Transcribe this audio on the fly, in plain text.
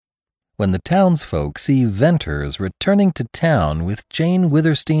When the townsfolk see Venters returning to town with Jane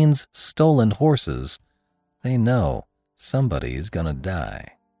Withersteen's stolen horses, they know somebody's gonna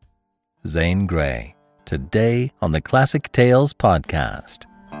die. Zane Grey, today on the Classic Tales podcast.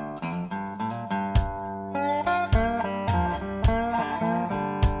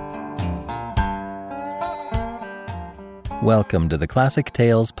 Welcome to the Classic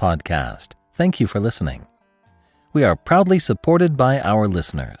Tales podcast. Thank you for listening. We are proudly supported by our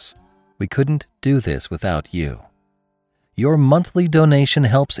listeners. We couldn't do this without you. Your monthly donation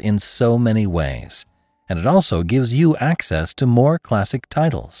helps in so many ways, and it also gives you access to more classic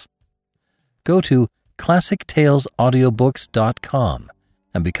titles. Go to ClassicTalesAudiobooks.com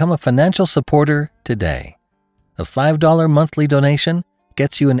and become a financial supporter today. A $5 monthly donation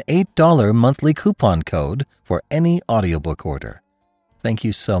gets you an $8 monthly coupon code for any audiobook order. Thank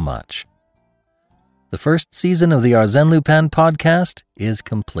you so much. The first season of the Arsène Lupin podcast is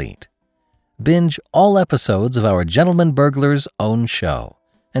complete. Binge all episodes of our Gentleman Burglar's own show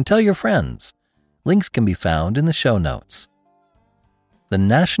and tell your friends. Links can be found in the show notes. The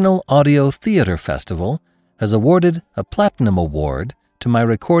National Audio Theatre Festival has awarded a Platinum Award to my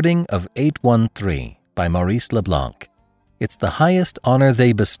recording of 813 by Maurice Leblanc. It's the highest honor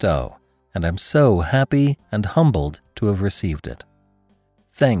they bestow, and I'm so happy and humbled to have received it.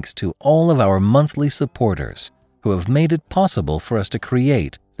 Thanks to all of our monthly supporters who have made it possible for us to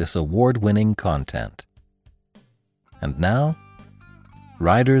create this award-winning content. And now,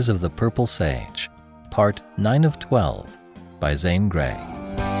 Riders of the Purple Sage, Part 9 of 12 by Zane Grey.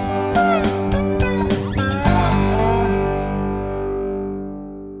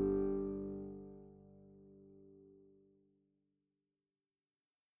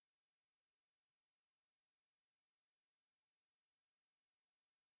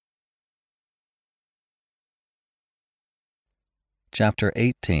 Chapter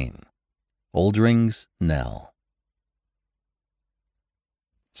 18. Oldring's Knell.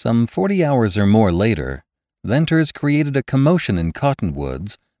 Some 40 hours or more later, Venters created a commotion in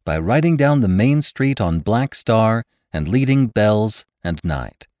Cottonwoods by riding down the main street on Black Star and leading Bells and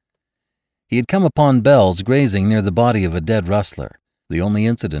Knight. He had come upon Bells grazing near the body of a dead rustler, the only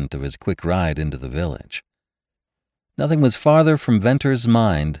incident of his quick ride into the village. Nothing was farther from Venters'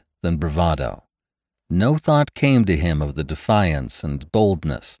 mind than bravado. No thought came to him of the defiance and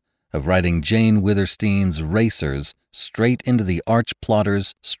boldness of riding Jane Withersteen's racers straight into the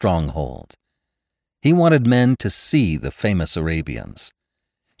arch-plotter's stronghold. He wanted men to see the famous Arabians.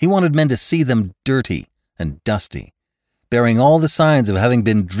 He wanted men to see them dirty and dusty, bearing all the signs of having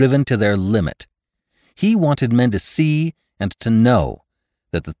been driven to their limit. He wanted men to see and to know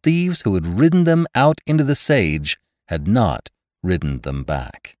that the thieves who had ridden them out into the sage had not ridden them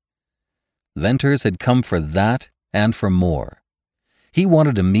back. Venters had come for that and for more. He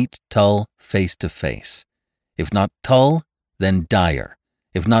wanted to meet Tull face to face. If not Tull, then Dyer.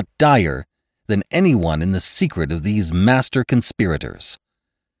 If not Dyer, then anyone in the secret of these master conspirators.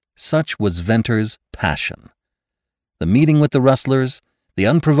 Such was Venters' passion. The meeting with the rustlers, the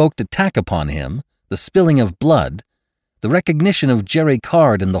unprovoked attack upon him, the spilling of blood, the recognition of Jerry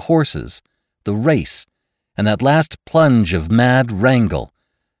Card and the horses, the race, and that last plunge of mad wrangle,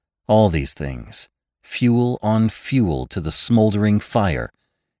 all these things, fuel on fuel to the smoldering fire,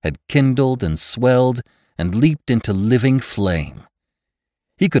 had kindled and swelled and leaped into living flame.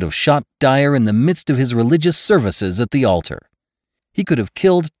 He could have shot Dyer in the midst of his religious services at the altar. He could have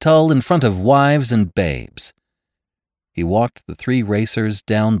killed Tull in front of wives and babes. He walked the three racers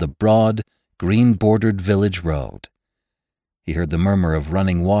down the broad, green-bordered village road. He heard the murmur of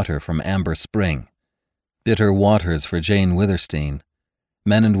running water from Amber Spring, bitter waters for Jane Witherstein.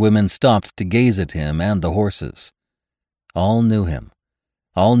 Men and women stopped to gaze at him and the horses. All knew him.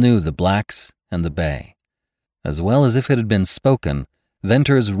 All knew the blacks and the bay. As well as if it had been spoken,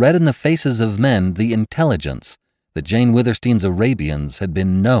 Venters read in the faces of men the intelligence that Jane Withersteen's Arabians had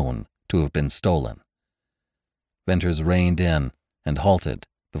been known to have been stolen. Venters reined in and halted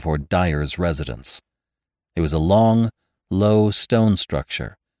before Dyer's residence. It was a long, low stone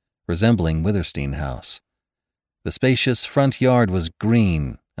structure, resembling Witherstein House. The spacious front yard was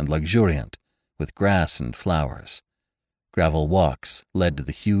green and luxuriant, with grass and flowers. Gravel walks led to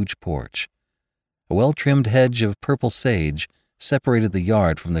the huge porch. A well-trimmed hedge of purple sage separated the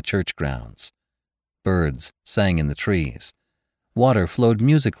yard from the church grounds. Birds sang in the trees. Water flowed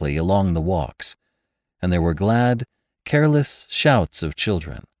musically along the walks, and there were glad, careless shouts of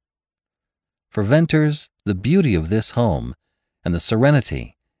children. For Venters, the beauty of this home, and the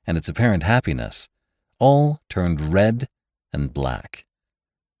serenity and its apparent happiness, all turned red and black.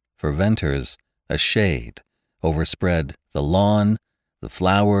 For Venters, a shade overspread the lawn, the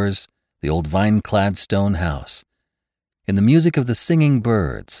flowers, the old vine-clad stone house, in the music of the singing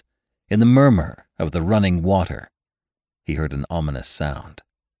birds, in the murmur of the running water, he heard an ominous sound.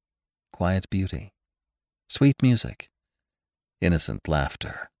 Quiet beauty, sweet music, innocent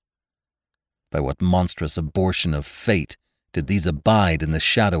laughter. By what monstrous abortion of fate did these abide in the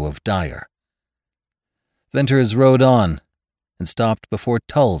shadow of Dyer? Venters rode on and stopped before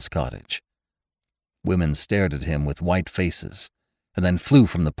Tull's cottage. Women stared at him with white faces and then flew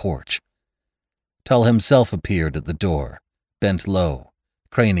from the porch. Tull himself appeared at the door, bent low,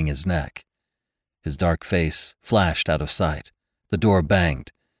 craning his neck. His dark face flashed out of sight. The door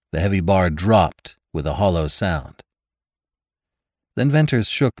banged. The heavy bar dropped with a hollow sound. Then Venters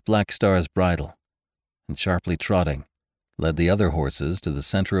shook Black Star's bridle, and sharply trotting, led the other horses to the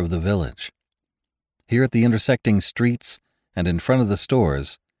center of the village. Here at the intersecting streets and in front of the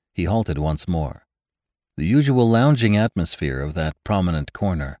stores, he halted once more. The usual lounging atmosphere of that prominent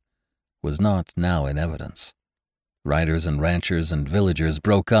corner was not now in evidence. Riders and ranchers and villagers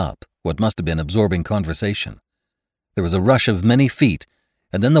broke up what must have been absorbing conversation. There was a rush of many feet,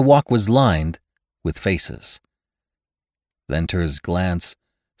 and then the walk was lined with faces. Venters' glance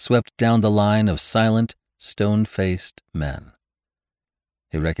swept down the line of silent, stone-faced men.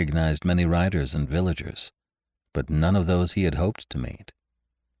 He recognized many riders and villagers, but none of those he had hoped to meet.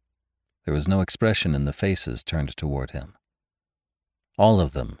 There was no expression in the faces turned toward him. All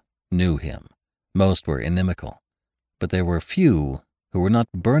of them knew him. Most were inimical, but there were few who were not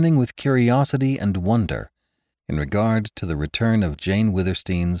burning with curiosity and wonder in regard to the return of Jane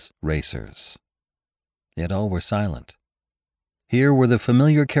Withersteen's racers. Yet all were silent. Here were the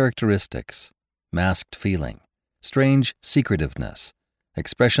familiar characteristics: masked feeling, strange secretiveness,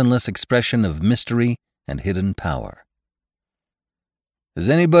 expressionless expression of mystery and hidden power. "Has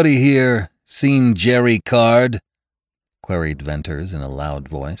anybody here seen Jerry Card?" queried Venters in a loud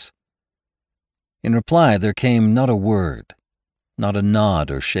voice. In reply there came not a word, not a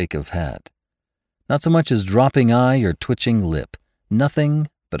nod or shake of head, not so much as dropping eye or twitching lip, nothing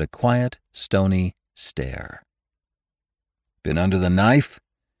but a quiet, stony stare. "Been under the knife?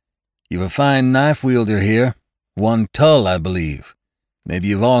 You've a fine knife wielder here, one Tull, I believe. Maybe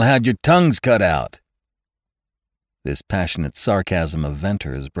you've all had your tongues cut out." This passionate sarcasm of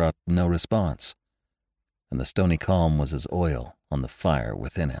Venters brought no response, and the stony calm was as oil on the fire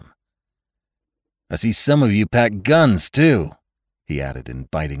within him. "I see some of you pack guns, too," he added in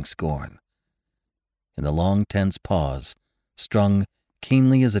biting scorn. In the long, tense pause, strung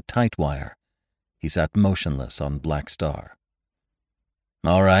keenly as a tight wire, he sat motionless on Black Star.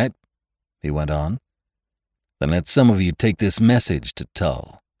 "All right," he went on. "Then let some of you take this message to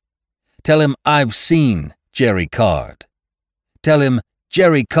Tull. Tell him I've seen Jerry Card. Tell him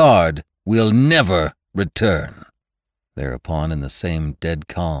Jerry Card will never return." Thereupon, in the same dead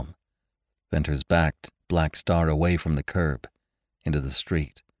calm, Venters backed Black Star away from the curb, into the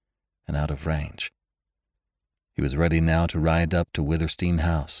street, and out of range. He was ready now to ride up to Withersteen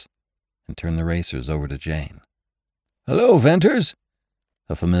House and turn the racers over to Jane. "Hello, Venters,"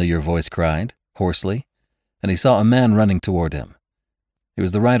 a familiar voice cried, hoarsely, and he saw a man running toward him. It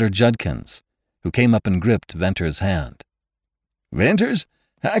was the rider Judkins, who came up and gripped Venters' hand. "Venters,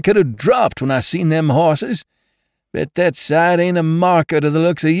 I could have dropped when I seen them horses. Bet that side ain't a marker to the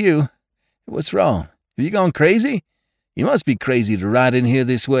looks of you. What's wrong? Have you gone crazy? You must be crazy to ride in here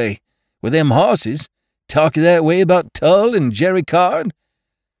this way, with them horses, talk that way about Tull and Jerry Card."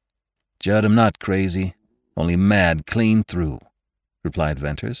 "Judd, I'm not crazy, only mad clean through," replied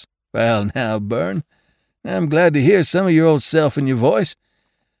Venters. "Well, now, Byrne, I'm glad to hear some of your old self in your voice,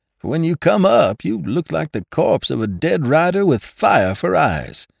 for when you come up, you look like the corpse of a dead rider with fire for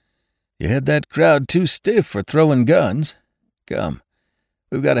eyes. You had that crowd too stiff for throwing guns. Come,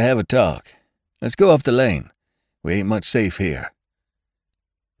 we've got to have a talk. Let's go up the lane. We ain't much safe here."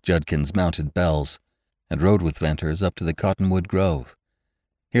 Judkins mounted Bells and rode with Venters up to the Cottonwood Grove.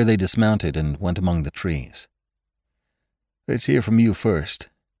 Here they dismounted and went among the trees. "Let's hear from you first,"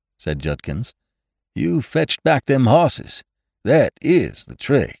 said Judkins. "You fetched back them horses. That is the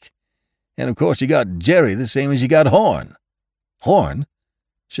trick. And of course you got Jerry the same as you got Horn." "Horn?"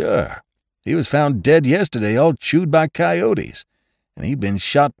 "Sure. He was found dead yesterday, all chewed by coyotes, and he'd been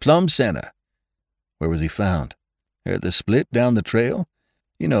shot plumb center." "Where was he found?" "At the split down the trail.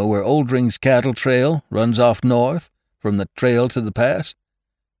 You know where Oldring's cattle trail runs off north from the trail to the pass?"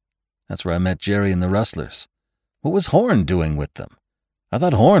 "That's where I met Jerry and the rustlers. What was Horn doing with them? I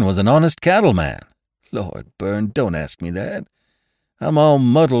thought Horn was an honest cattleman." "Lord, Byrne, don't ask me that. I'm all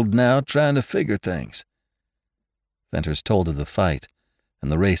muddled now trying to figure things." Venters told of the fight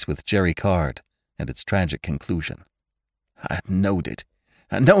and the race with Jerry Card and its tragic conclusion. "I knowed it.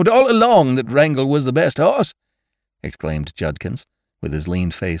 I knowed all along that Wrangle was the best horse," exclaimed Judkins, with his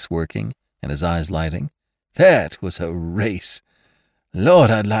lean face working and his eyes lighting. "That was a race.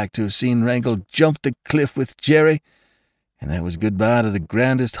 Lord, I'd like to have seen Wrangle jump the cliff with Jerry, and that was goodbye to the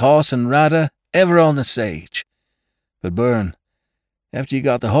grandest horse and rider ever on the sage. But, Byrne, after you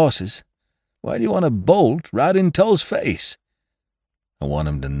got the horses, why do you want to bolt right in Tull's face?" "I want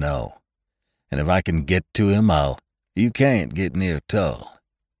him to know. And if I can get to him, I'll—" "You can't get near Tull,"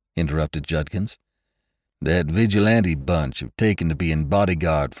 interrupted Judkins. "That vigilante bunch have taken to being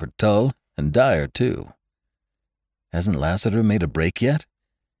bodyguard for Tull, and Dyer, too." "Hasn't Lassiter made a break yet?"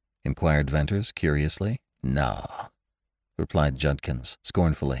 inquired Venters curiously. "Nah," replied Judkins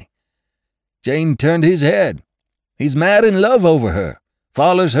scornfully. "Jane turned his head. He's mad in love over her,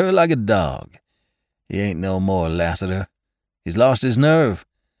 follers her like a dog. He ain't no more Lassiter. He's lost his nerve.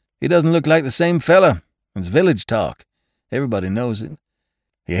 He doesn't look like the same fella. It's village talk. Everybody knows it.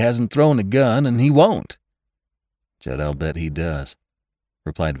 He hasn't thrown a gun, and he won't." "Judd, I'll bet he does,"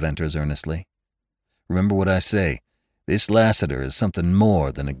 replied Venters earnestly. "Remember what I say. This Lassiter is something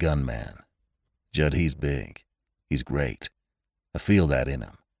more than a gunman. Judd, he's big. He's great. I feel that in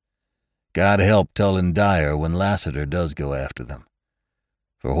him. God help Tull and Dyer when Lassiter does go after them.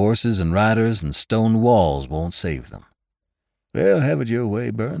 For horses and riders and stone walls won't save them." "Well, have it your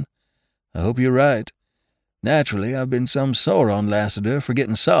way, Byrne. I hope you're right. Naturally, I've been some sore on Lassiter for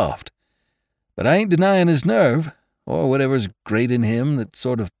getting soft. But I ain't denying his nerve, or whatever's great in him that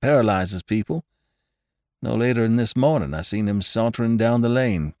sort of paralyzes people. No later than this morning I seen him sauntering down the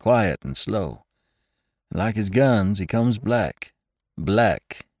lane, quiet and slow. And like his guns, he comes black.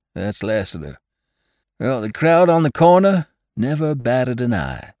 Black, that's Lassiter. Well, the crowd on the corner never batted an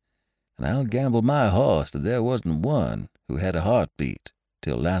eye, and I'll gamble my horse that there wasn't one who had a heartbeat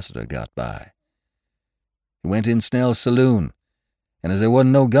till Lassiter got by. He went in Snell's saloon, and as there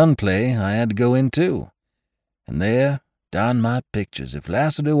wasn't no gunplay, I had to go in too. And there, darn my pictures, if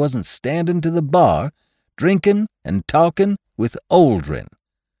Lassiter wasn't standing to the bar, drinking and talking with Oldring."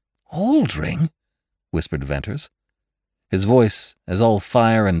 "Oldring?" whispered Venters. His voice, as all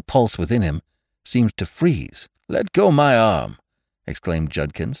fire and pulse within him, seemed to freeze. "Let go my arm," exclaimed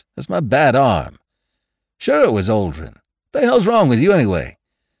Judkins. "That's my bad arm. Sure it was Oldring. What the hell's wrong with you anyway?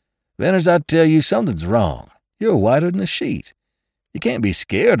 Venters, I tell you something's wrong. You're whiter than a sheet. You can't be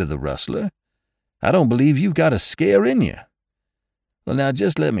scared of the rustler. I don't believe you've got a scare in you. Well, now,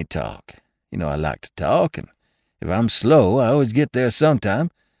 just let me talk. You know I like to talk, and if I'm slow, I always get there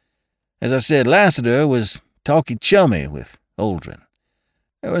sometime. As I said, Lassiter was talky-chummy with Oldring.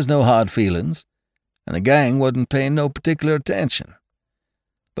 There was no hard feelings, and the gang wasn't paying no particular attention.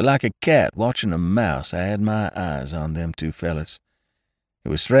 But like a cat watching a mouse, I had my eyes on them two fellas. It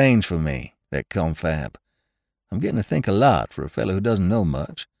was strange for me, that confab. I'm getting to think a lot for a fellow who doesn't know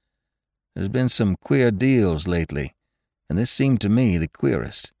much. There's been some queer deals lately, and this seemed to me the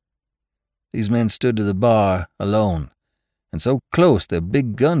queerest. These men stood to the bar alone, and so close their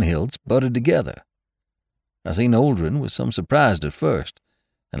big gun hilts butted together. I seen Oldring was some surprised at first,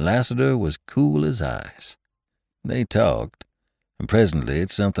 and Lassiter was cool as ice. They talked, and presently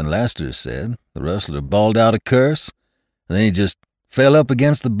at something Lassiter said, the rustler bawled out a curse, and then he just fell up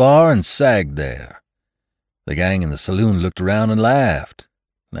against the bar and sagged there. The gang in the saloon looked around and laughed.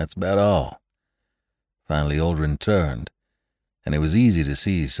 That's about all. Finally Oldring turned, and it was easy to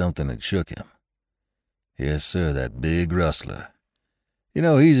see something had shook him. Yes, sir, that big rustler. You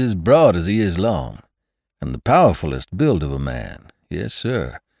know, he's as broad as he is long, and the powerfulest build of a man. Yes,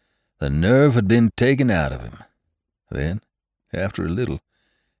 sir. The nerve had been taken out of him. Then, after a little,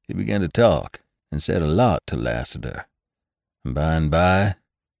 he began to talk, and said a lot to Lassiter. And by,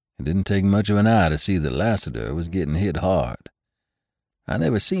 it didn't take much of an eye to see that Lassiter was getting hit hard. I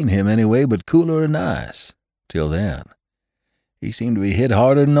never seen him anyway but cooler and ice, till then. He seemed to be hit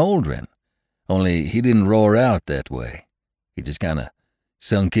harder than Oldring, only he didn't roar out that way. He just kind of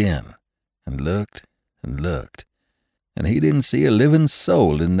sunk in, and looked, and he didn't see a living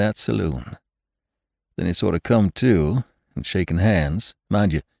soul in that saloon. Then he sort of come to, and shaking hands,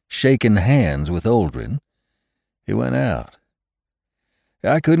 mind you, shaking hands with Oldring, he went out.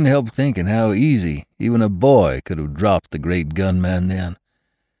 I couldn't help thinking how easy even a boy could have dropped the great gunman then.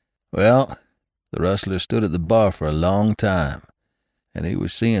 Well, the rustler stood at the bar for a long time, and he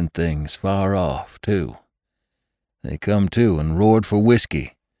was seeing things far off, too. They come to and roared for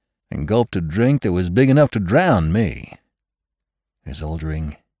whiskey, and gulped a drink that was big enough to drown me. "Is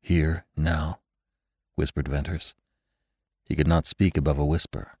Oldring here now?" whispered Venters. He could not speak above a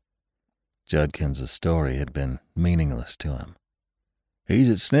whisper. Judkins' story had been meaningless to him. "He's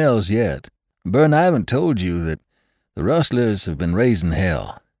at Snell's yet. Byrne, I haven't told you that the The rustlers have been raising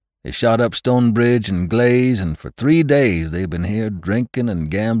hell. They shot up Stonebridge and Glaze, and for 3 days they've been here drinking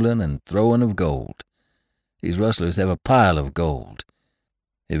and gambling and throwing of gold. These rustlers have a pile of gold.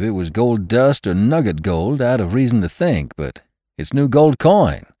 If it was gold dust or nugget gold, I'd have reason to think, but it's new gold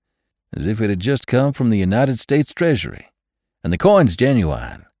coin, as if it had just come from the United States Treasury. And the coin's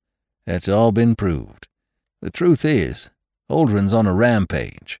genuine. That's all been proved. The truth is, Oldrin's on a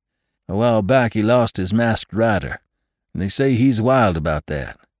rampage. A while back he lost his masked rider, and they say he's wild about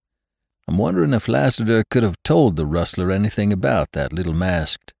that. I'm wondering if Lassiter could have told the rustler anything about that little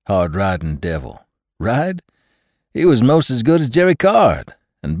masked, hard-riding devil. Ride? He was most as good as Jerry Card.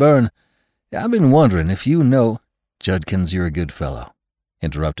 And Byrne, I've been wondering if you know— Judkins, you're a good fellow,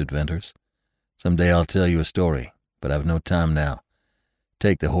 interrupted Venters. Someday I'll tell you a story, but I've no time now.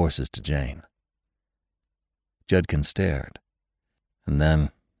 Take the horses to Jane. Judkins stared, and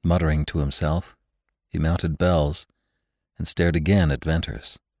then, muttering to himself, he mounted Bells and stared again at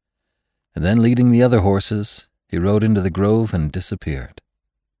Venters. And then, leading the other horses, he rode into the grove and disappeared.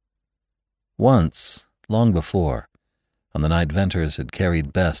 Once, long before, on the night Venters had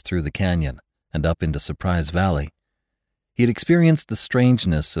carried Bess through the canyon and up into Surprise Valley, he had experienced the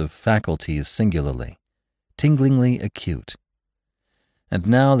strangeness of faculties singularly, tinglingly acute. And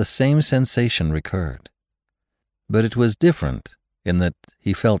now the same sensation recurred. But it was different in that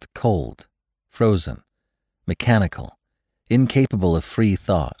he felt cold, frozen, mechanical, incapable of free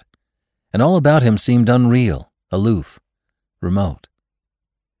thought, and all about him seemed unreal, aloof, remote.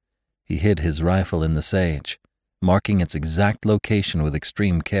 He hid his rifle in the sage, marking its exact location with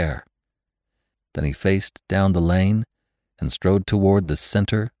extreme care. Then he faced down the lane and strode toward the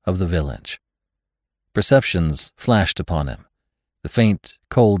center of the village. Perceptions flashed upon him, the faint,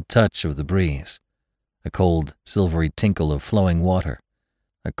 cold touch of the breeze, a cold, silvery tinkle of flowing water,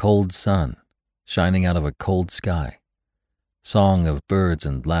 a cold sun shining out of a cold sky, song of birds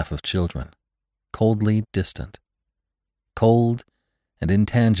and laugh of children, coldly distant. Cold and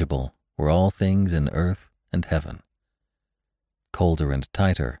intangible were all things in earth and heaven. Colder and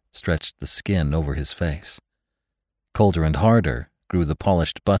tighter stretched the skin over his face. Colder and harder grew the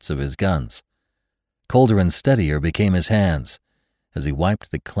polished butts of his guns. Colder and steadier became his hands as he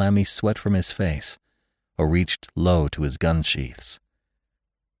wiped the clammy sweat from his face or reached low to his gun sheaths.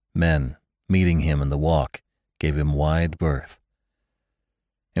 Men, meeting him in the walk, gave him wide berth.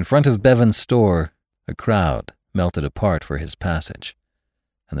 In front of Bevan's store, a crowd melted apart for his passage,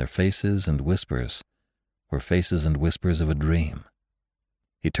 and their faces and whispers were faces and whispers of a dream.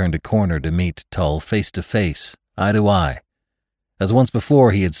 He turned a corner to meet Tull face to face, eye to eye. As once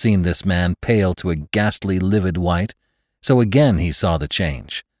before he had seen this man pale to a ghastly livid white, so again he saw the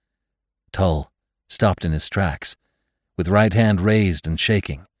change. Tull stopped in his tracks, with right hand raised and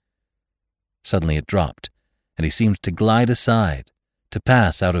shaking. Suddenly it dropped, and he seemed to glide aside, to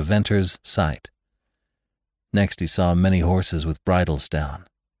pass out of Venter's sight. Next he saw many horses with bridles down,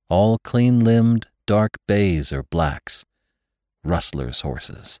 all clean-limbed, dark bays or blacks, rustlers'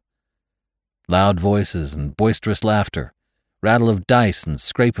 horses. Loud voices and boisterous laughter, rattle of dice and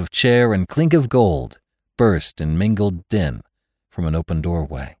scrape of chair and clink of gold burst in mingled din from an open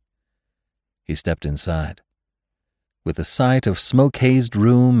doorway. He stepped inside. With the sight of smoke-hazed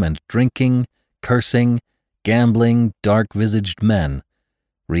room and drinking, cursing, gambling, dark-visaged men,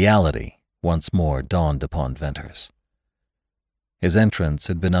 reality once more dawned upon Venters. His entrance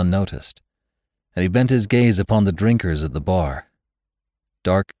had been unnoticed, and he bent his gaze upon the drinkers at the bar.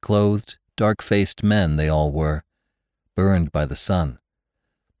 Dark-clothed, dark-faced men they all were, burned by the sun,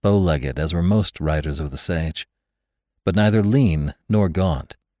 bow-legged as were most riders of the sage, but neither lean nor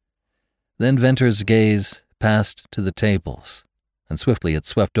gaunt. Then Venter's gaze passed to the tables, and swiftly it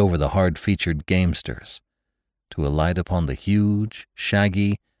swept over the hard-featured gamesters, to alight upon the huge,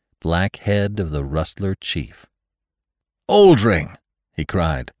 shaggy, black head of the rustler chief. "Oldring!" he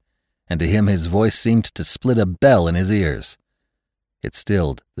cried, and to him his voice seemed to split a bell in his ears. It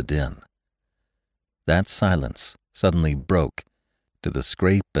stilled the din. That silence suddenly broke to the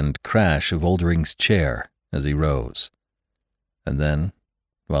scrape and crash of Oldring's chair as he rose. And then,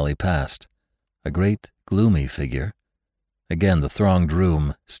 while he passed, a great, gloomy figure, again the thronged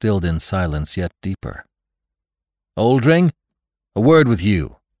room stilled in silence yet deeper. "Oldring, a word with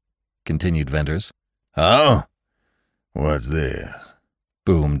you," continued Venters. "Oh? What's this?"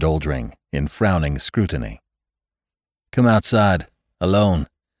 boomed Oldring in frowning scrutiny. "Come outside, alone.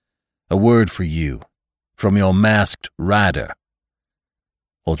 A word for you, from your masked rider."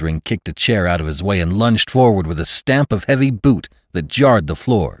 Oldring kicked a chair out of his way and lunged forward with a stamp of heavy boot that jarred the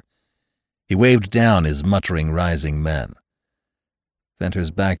floor. He waved down his muttering, rising men.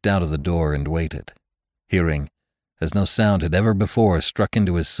 Venters backed out of the door and waited, hearing, as no sound had ever before struck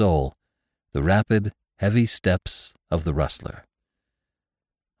into his soul, the rapid, heavy steps of the rustler.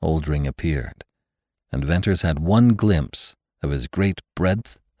 Oldring appeared, and Venters had one glimpse of his great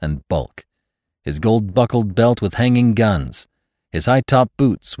breadth and bulk, his gold-buckled belt with hanging guns, his high-top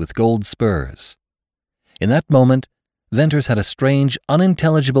boots with gold spurs. In that moment, Venters had a strange,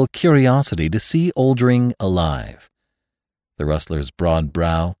 unintelligible curiosity to see Oldring alive. The rustler's broad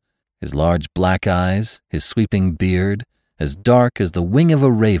brow, his large black eyes, his sweeping beard, as dark as the wing of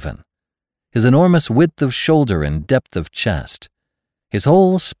a raven, his enormous width of shoulder and depth of chest, his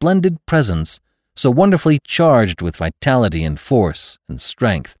whole splendid presence, so wonderfully charged with vitality and force and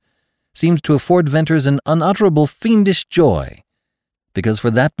strength, seemed to afford Venters an unutterable fiendish joy, because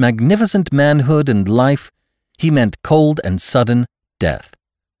for that magnificent manhood and life he meant cold and sudden death.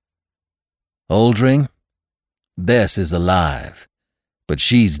 Oldring, Bess is alive, but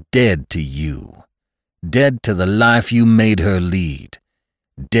she's dead to you, dead to the life you made her lead,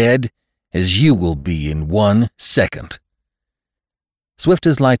 dead as you will be in 1 second. Swift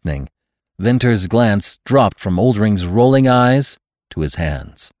as lightning, Venters' glance dropped from Oldring's rolling eyes to his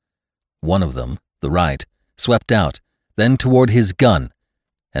hands. One of them, the right, swept out, then toward his gun,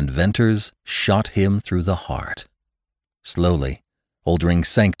 and Venters shot him through the heart. Slowly, Oldring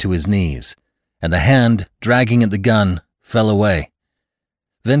sank to his knees, and the hand dragging at the gun fell away.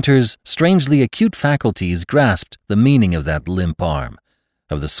 Venters' strangely acute faculties grasped the meaning of that limp arm,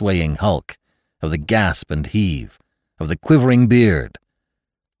 of the swaying hulk, of the gasp and heave, of the quivering beard.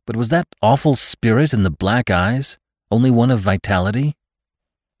 But was that awful spirit in the black eyes only one of vitality?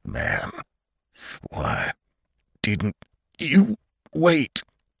 Man, why didn't you wait?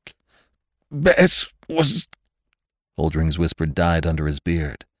 Bess was... Oldring's whisper died under his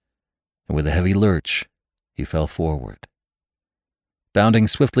beard, and with a heavy lurch, he fell forward. Bounding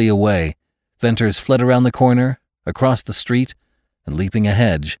swiftly away, Venters fled around the corner, across the street, and leaping a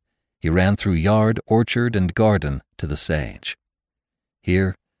hedge, he ran through yard, orchard, and garden to the sage.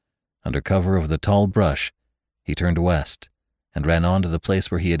 Here, under cover of the tall brush, he turned west and ran on to the place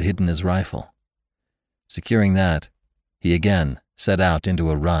where he had hidden his rifle. Securing that, he again set out into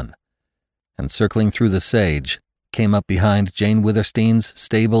a run, and circling through the sage, came up behind Jane Withersteen's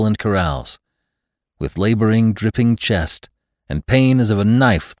stable and corrals. With laboring, dripping chest and pain as of a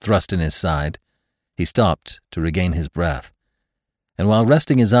knife thrust in his side, he stopped to regain his breath, and while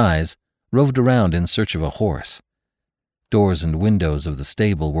resting his eyes, roved around in search of a horse. Doors and windows of the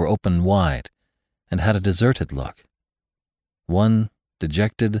stable were open wide and had a deserted look. One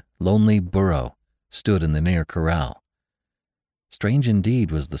dejected, lonely burro stood in the near corral. Strange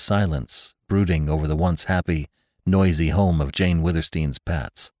indeed was the silence brooding over the once happy, noisy home of Jane Withersteen's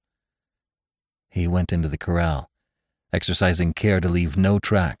pets. He went into the corral, exercising care to leave no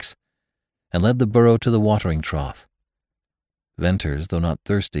tracks, and led the burro to the watering trough. Venters, though not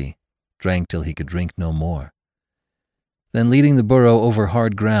thirsty, drank till he could drink no more. Then, leading the burro over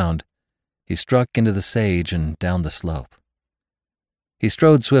hard ground, he struck into the sage and down the slope. He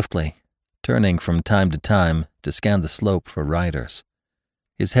strode swiftly, turning from time to scan the slope for riders.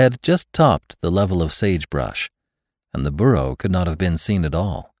 His head just topped the level of sagebrush, and the burro could not have been seen at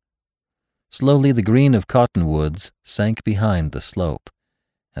all. Slowly the green of cottonwoods sank behind the slope,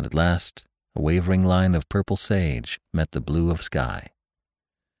 and at last a wavering line of purple sage met the blue of sky.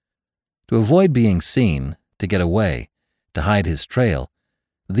 To avoid being seen, to get away, to hide his trail,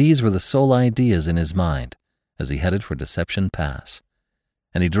 these were the sole ideas in his mind as he headed for Deception Pass,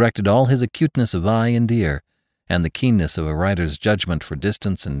 and he directed all his acuteness of eye and ear, and the keenness of a rider's judgment for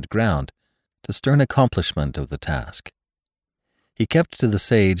distance and ground, to stern accomplishment of the task. He kept to the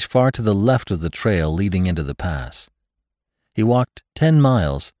sage far to the left of the trail leading into the pass. He walked 10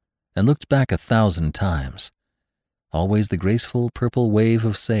 miles and looked back 1,000 times. Always the graceful purple wave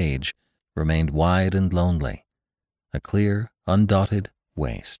of sage remained wide and lonely, a clear, undotted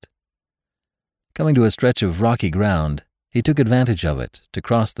waste. Coming to a stretch of rocky ground, he took advantage of it to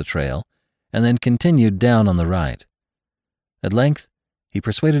cross the trail and then continued down on the right. At length, he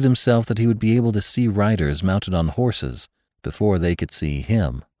persuaded himself that he would be able to see riders mounted on horses before they could see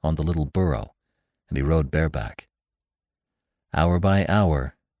him on the little burro, and he rode bareback. Hour by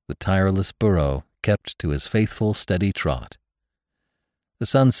hour, the tireless burro kept to his faithful, steady trot. The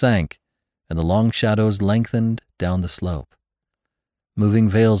sun sank, and the long shadows lengthened down the slope. Moving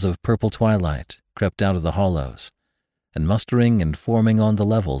veils of purple twilight crept out of the hollows, and mustering and forming on the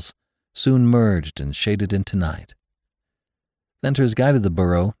levels, soon merged and shaded into night. Venters guided the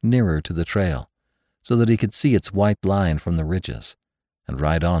burro nearer to the trail, so that he could see its white line from the ridges, and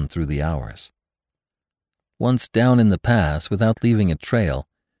ride on through the hours. Once down in the pass, without leaving a trail,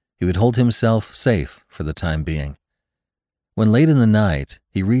 he would hold himself safe for the time being, When late in the night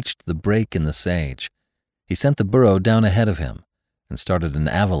he reached the break in the sage, he sent the burro down ahead of him and started an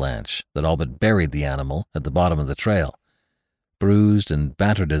avalanche that all but buried the animal at the bottom of the trail. Bruised and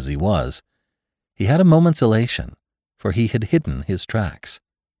battered as he was, he had a moment's elation, for he had hidden his tracks.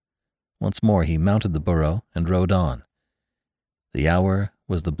 Once more he mounted the burro and rode on. The hour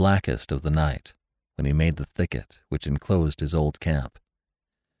was the blackest of the night when he made the thicket which enclosed his old camp.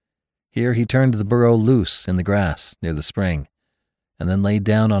 Here he turned the burro loose in the grass near the spring, and then lay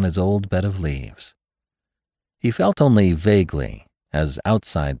down on his old bed of leaves. He felt only vaguely, as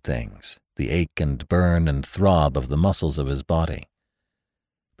outside things, the ache and burn and throb of the muscles of his body.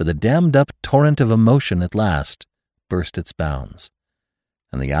 But the dammed-up torrent of emotion at last burst its bounds,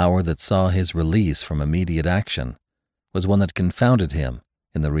 and the hour that saw his release from immediate action was one that confounded him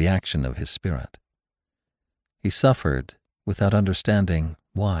in the reaction of his spirit. He suffered without understanding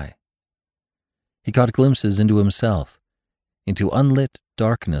why. He caught glimpses into himself, into unlit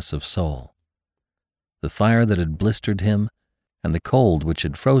darkness of soul. The fire that had blistered him and the cold which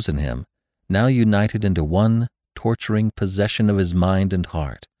had frozen him now united into one torturing possession of his mind and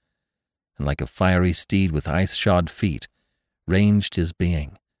heart, and like a fiery steed with ice-shod feet, ranged his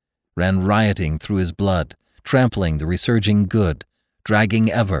being, ran rioting through his blood, trampling the resurging good, dragging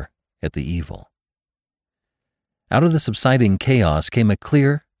ever at the evil. Out of the subsiding chaos came a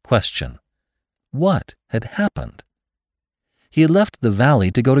clear question. What had happened? He had left the valley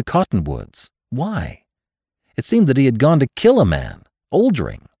to go to Cottonwoods. Why? It seemed that he had gone to kill a man,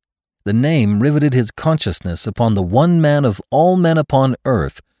 Oldring. The name riveted his consciousness upon the one man of all men upon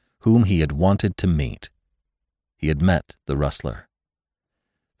earth whom he had wanted to meet. He had met the rustler.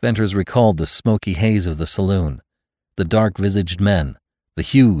 Venters recalled the smoky haze of the saloon, the dark-visaged men, the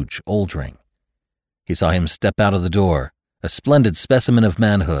huge Oldring. He saw him step out of the door, a splendid specimen of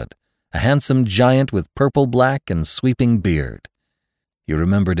manhood, a handsome giant with purple-black and sweeping beard. He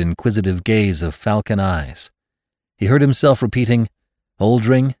remembered inquisitive gaze of falcon eyes. He heard himself repeating,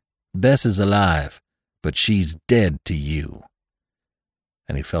 "Oldring, Bess is alive, but she's dead to you."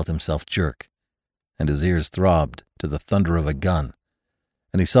 And he felt himself jerk, and his ears throbbed to the thunder of a gun,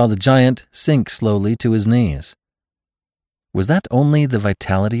 and he saw the giant sink slowly to his knees. Was that only the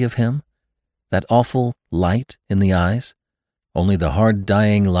vitality of him? That awful light in the eyes? Only the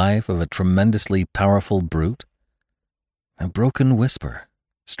hard-dying life of a tremendously powerful brute? A broken whisper,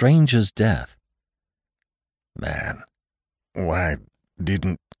 strange as death. "Man, why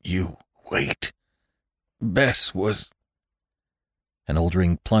didn't you wait? Bess was—" And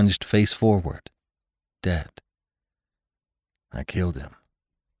Oldring plunged face forward, dead. "I killed him,"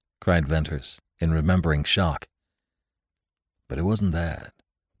 cried Venters, in remembering shock. "But it wasn't that.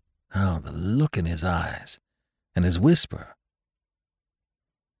 Oh, the look in his eyes, and his whisper."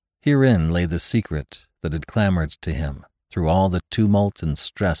 Herein lay the secret that had clamored to him through all the tumult and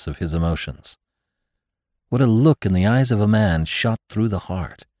stress of his emotions. What a look in the eyes of a man shot through the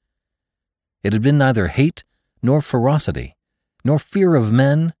heart. It had been neither hate nor ferocity, nor fear of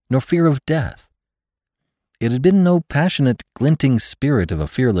men, nor fear of death. It had been no passionate, glinting spirit of a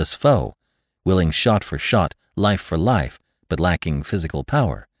fearless foe, willing shot for shot, life for life, but lacking physical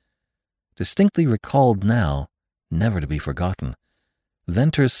power. Distinctly recalled now, never to be forgotten,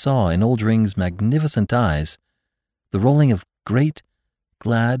 Venters saw in Oldring's magnificent eyes the rolling of great,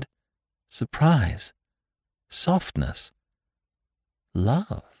 glad surprise, softness,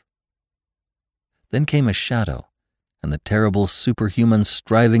 love. Then came a shadow, and the terrible superhuman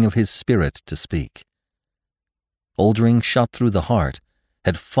striving of his spirit to speak. Oldring, shot through the heart,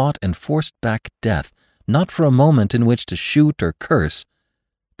 had fought and forced back death, not for a moment in which to shoot or curse,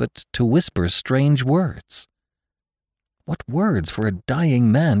 but to whisper strange words. What words for a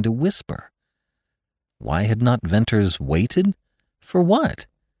dying man to whisper? Why had not Venters waited? For what?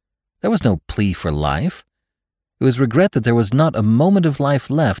 There was no plea for life. It was regret that there was not a moment of life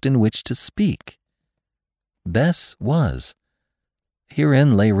left in which to speak. Bess was.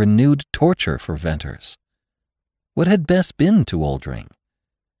 Herein lay renewed torture for Venters. What had Bess been to Oldring?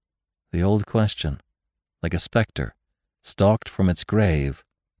 The old question, like a specter, stalked from its grave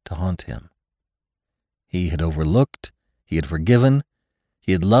to haunt him. He had overlooked, he had forgiven,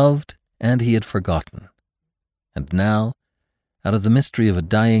 he had loved, and he had forgotten. And now, out of the mystery of a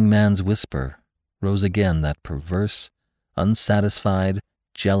dying man's whisper, rose again that perverse, unsatisfied,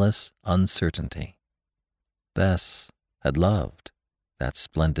 jealous uncertainty. Bess had loved that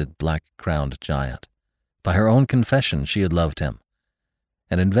splendid black-crowned giant. By her own confession, she had loved him.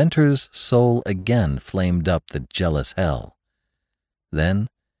 And in Venters' soul again flamed up the jealous hell. Then,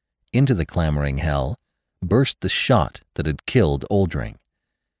 into the clamoring hell, burst the shot that had killed Oldring,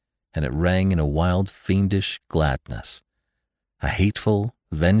 and it rang in a wild, fiendish gladness, a hateful,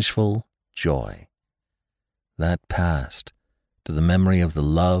 vengeful joy. That passed to the memory of the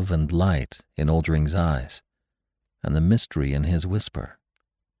love and light in Oldring's eyes, and the mystery in his whisper.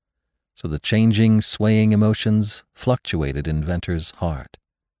 So the changing, swaying emotions fluctuated in Venter's heart.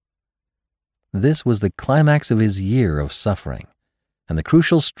 This was the climax of his year of suffering, and the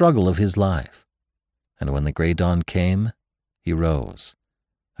crucial struggle of his life. And when the gray dawn came, he rose,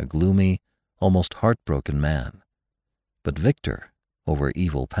 a gloomy, almost heartbroken man, but victor over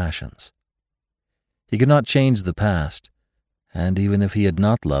evil passions. He could not change the past, and even if he had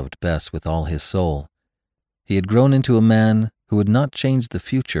not loved Bess with all his soul, he had grown into a man who would not change the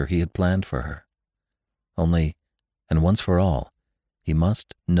future he had planned for her. Only, and once for all, he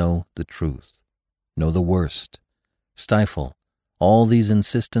must know the truth, know the worst, stifle all these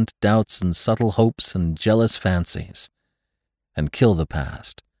insistent doubts and subtle hopes and jealous fancies, and kill the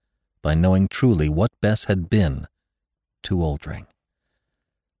past by knowing truly what Bess had been to Oldring.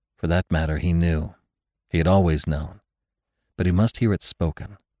 For that matter, he knew. He had always known. But he must hear it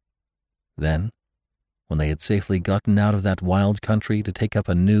spoken. Then, when they had safely gotten out of that wild country to take up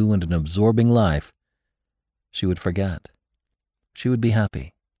a new and an absorbing life, she would forget. She would be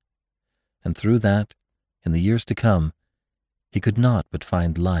happy. And through that, in the years to come, he could not but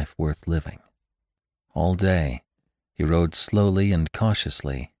find life worth living. All day, he rode slowly and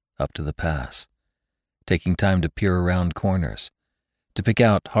cautiously up to the pass, taking time to peer around corners, to pick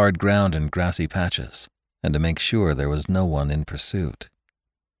out hard ground and grassy patches, and to make sure there was no one in pursuit.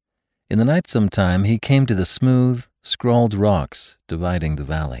 In the night sometime he came to the smooth, scrawled rocks dividing the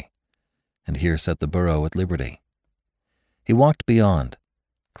valley, and here set the burro at liberty. He walked beyond,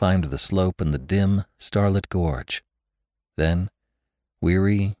 climbed the slope and the dim, starlit gorge. Then,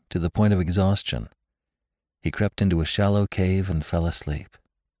 weary to the point of exhaustion, he crept into a shallow cave and fell asleep.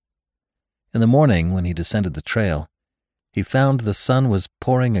 In the morning, when he descended the trail, he found the sun was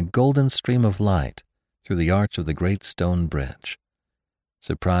pouring a golden stream of light through the arch of the great stone bridge.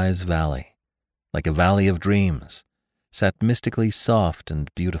 Surprise Valley, like a valley of dreams, sat mystically soft and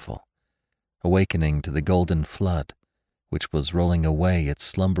beautiful, awakening to the golden flood, which was rolling away its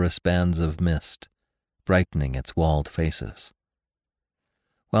slumberous bands of mist, brightening its walled faces.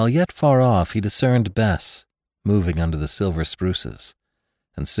 While yet far off, he discerned Bess moving under the silver spruces,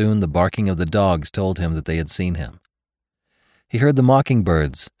 and soon the barking of the dogs told him that they had seen him. He heard the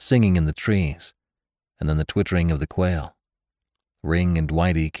mockingbirds singing in the trees, and then the twittering of the quail. Ring and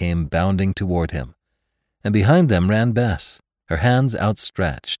Whitey came bounding toward him, and behind them ran Bess, her hands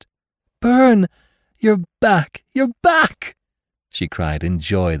outstretched. "Bern, you're back! You're back!" she cried in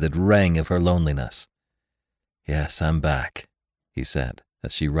joy that rang of her loneliness. "Yes, I'm back," he said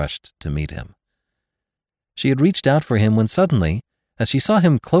as she rushed to meet him. She had reached out for him when suddenly, as she saw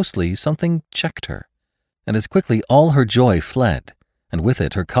him closely, something checked her, and as quickly all her joy fled, and with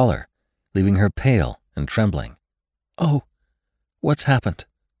it her color, leaving her pale and trembling. "Oh, what's happened?"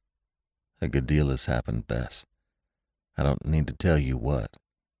 "A good deal has happened, Bess. I don't need to tell you what,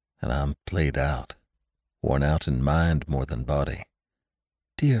 and I'm played out, worn out in mind more than body."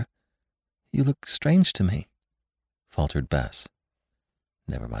 "Dear, you look strange to me," faltered Bess.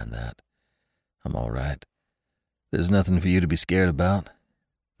 "Never mind that. I'm all right. There's nothing for you to be scared about.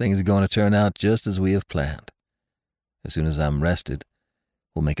 Things are going to turn out just as we have planned. As soon as I'm rested,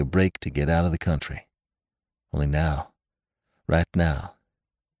 we'll make a break to get out of the country. Only now, right now,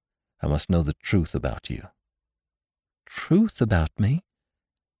 I must know the truth about you." "Truth about me?"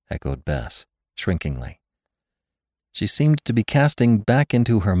 echoed Bess, shrinkingly. She seemed to be casting back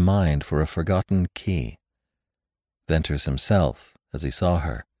into her mind for a forgotten key. Venters himself, as he saw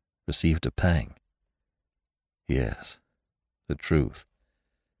her, received a pang. "Yes, the truth.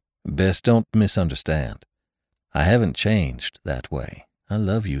 Bess, don't misunderstand. I haven't changed that way. I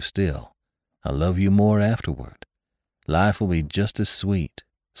love you still. I'll love you more afterward. Life will be just as sweet,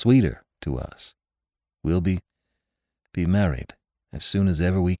 sweeter to us. We'll be married as soon as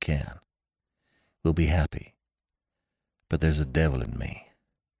ever we can. We'll be happy. But there's a devil in me,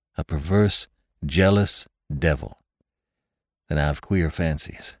 a perverse, jealous devil. Then I have queer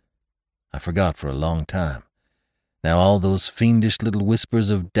fancies. I forgot for a long time. Now all those fiendish little whispers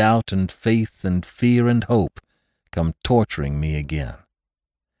of doubt and faith and fear and hope come torturing me again.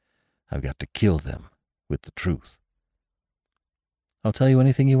 I've got to kill them with the truth." "I'll tell you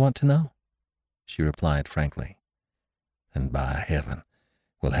anything you want to know," she replied frankly. "Then by heaven,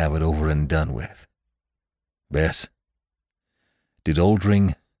 we'll have it over and done with. Bess, did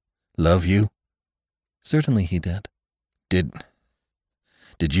Oldring love you?" "Certainly he did."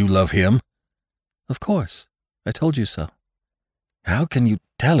 Did you love him?" "Of course. I told you so." "How can you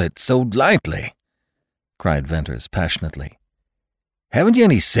tell it so lightly?" cried Venters passionately. Haven't you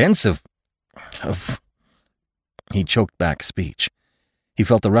any sense of... He choked back speech. He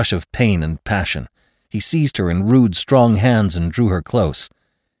felt the rush of pain and passion. He seized her in rude, strong hands and drew her close.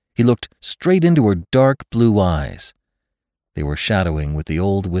 He looked straight into her dark blue eyes. They were shadowing with the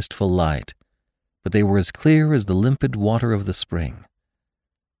old wistful light, but they were as clear as the limpid water of the spring.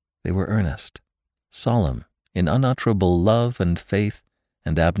 They were earnest, solemn, in unutterable love and faith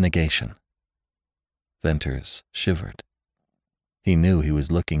and abnegation. Venters shivered. He knew he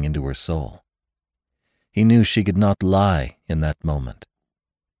was looking into her soul. He knew she could not lie in that moment,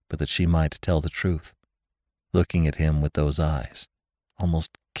 but that she might tell the truth. Looking at him with those eyes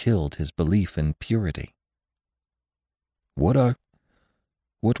almost killed his belief in purity. What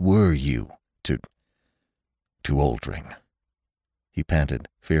were you to Oldring? He panted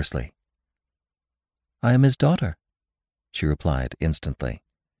fiercely. I am his daughter, she replied instantly.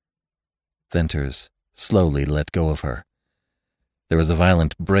 Venters slowly let go of her. There was a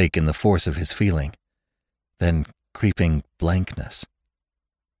violent break in the force of his feeling, then creeping blankness.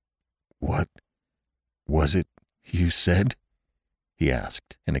 What was it you said? He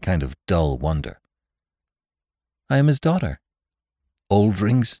asked in a kind of dull wonder. I am his daughter.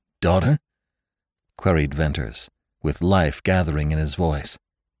 Oldring's daughter? Queried Venters, with life gathering in his voice.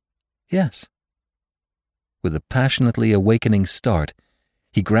 Yes. With a passionately awakening start,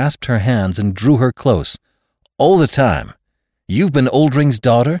 he grasped her hands and drew her close. All the time? You've been Oldring's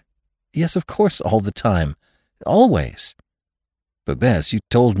daughter? Yes, of course, all the time. Always. But Bess, you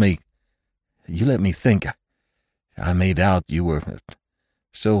told me... You let me think. I made out you were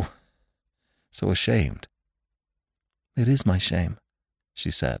so ashamed. It is my shame,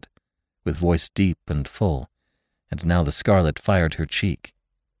 she said, with voice deep and full, and now the scarlet fired her cheek.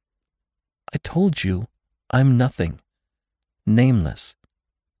 I told you I'm nothing. Nameless.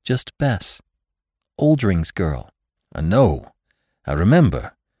 Just Bess. Oldring's girl. I know. I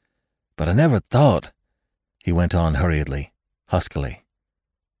remember. But I never thought, he went on hurriedly, huskily.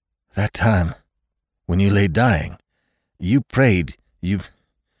 That time, when you lay dying, you prayed,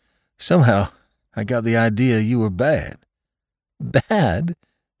 Somehow, I got the idea you were bad. Bad?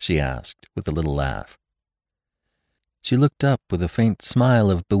 She asked, with a little laugh. She looked up with a faint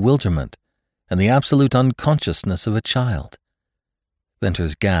smile of bewilderment and the absolute unconsciousness of a child.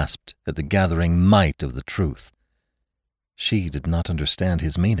 Venters gasped at the gathering might of the truth. She did not understand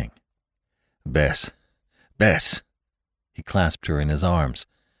his meaning. Bess! He clasped her in his arms,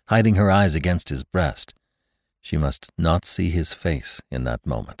 hiding her eyes against his breast. She must not see his face in that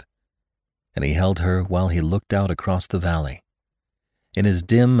moment. And he held her while he looked out across the valley. In his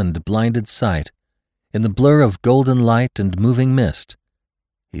dim and blinded sight, in the blur of golden light and moving mist,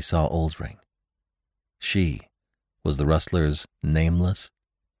 he saw Oldring. She was the rustler's nameless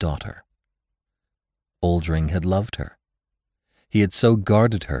daughter. Oldring had loved her. He had so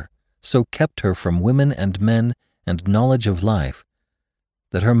guarded her, so kept her from women and men and knowledge of life,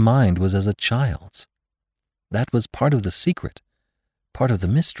 that her mind was as a child's. That was part of the secret, part of the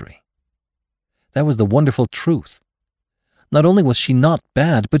mystery. That was the wonderful truth. Not only was she not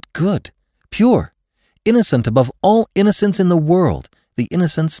bad, but good, pure, innocent above all innocence in the world, the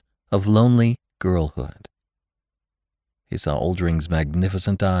innocence of lonely girlhood. He saw Oldring's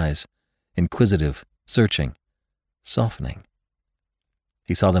magnificent eyes, inquisitive, searching, softening.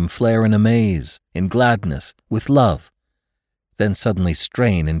 He saw them flare in amaze, in gladness, with love, then suddenly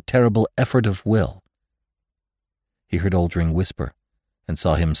strain in terrible effort of will. He heard Oldring whisper, and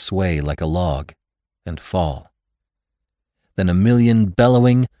saw him sway like a log, and fall. Then a million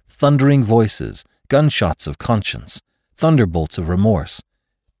bellowing, thundering voices, gunshots of conscience, thunderbolts of remorse,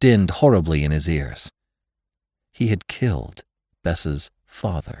 dinned horribly in his ears. He had killed Bess's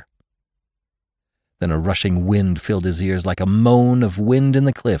father. Then a rushing wind filled his ears like a moan of wind in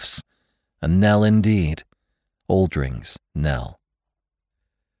the cliffs, a knell indeed, Oldring's knell.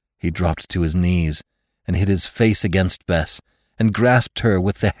 He dropped to his knees and hid his face against Bess and grasped her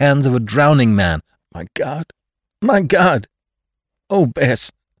with the hands of a drowning man. My God! My God! Oh,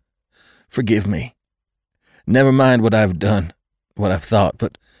 Bess, forgive me. Never mind what I've done, what I've thought,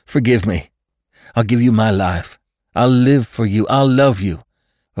 but forgive me. I'll give you my life. I'll live for you. I'll love you.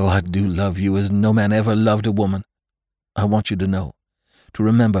 Oh, I do love you as no man ever loved a woman. I want you to know, to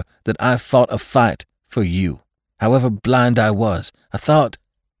remember that I fought a fight for you, however blind I was. I thought.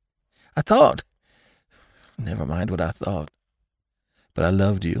 Never mind what I thought. But I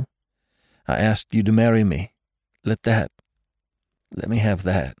loved you. I asked you to marry me. Let me have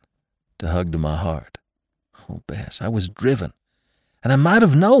that, to hug to my heart. Oh, Bess, I was driven, and I might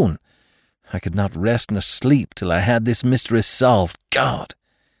have known. I could not rest nor sleep till I had this mystery solved. God,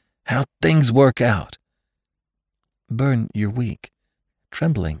 how things work out. Bern, you're weak.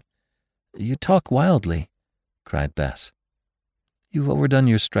 trembling. You talk wildly, cried Bess. You've overdone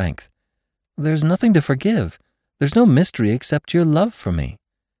your strength. There's nothing to forgive. There's no mystery except your love for me.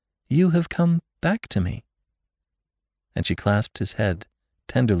 You have come back to me. And she clasped his head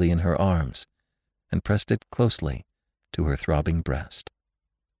tenderly in her arms and pressed it closely to her throbbing breast.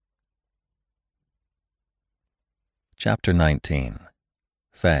 Chapter 19.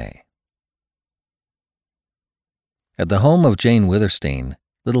 Faye. At the home of Jane Witherstein,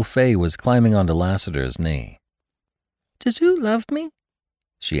 little Faye was climbing onto Lassiter's knee. "Does you love me?"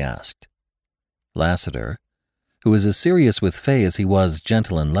 she asked. Lassiter, who was as serious with Faye as he was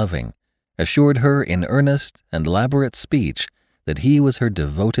gentle and loving, assured her in earnest and elaborate speech that he was her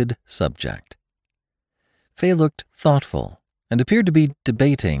devoted subject. Faye looked thoughtful and appeared to be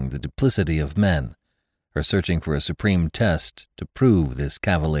debating the duplicity of men, or searching for a supreme test to prove this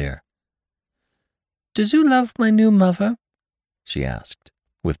cavalier. "Does you love my new mother?" she asked,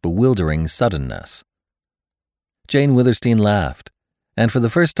 with bewildering suddenness. Jane Witherstein laughed, and for the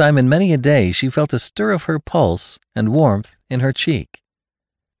first time in many a day she felt a stir of her pulse and warmth in her cheek.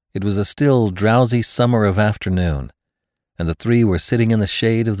 It was a still, drowsy summer of afternoon, and the three were sitting in the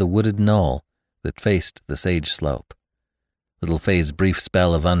shade of the wooded knoll that faced the sage slope. Little Faye's brief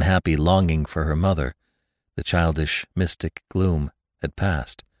spell of unhappy longing for her mother, the childish, mystic gloom, had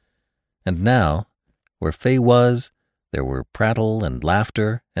passed, and now, where Faye was, there were prattle and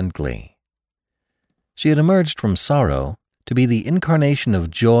laughter and glee. She had emerged from sorrow to be the incarnation of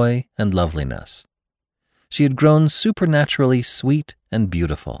joy and loveliness. She had grown supernaturally sweet and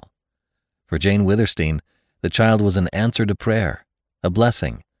beautiful. For Jane Witherstein, the child was an answer to prayer, a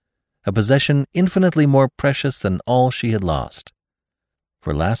blessing, a possession infinitely more precious than all she had lost.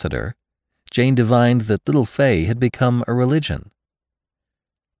 For Lassiter, Jane divined that little Faye had become a religion.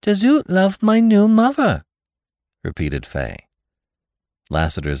 "Does you love my new mother?" repeated Faye.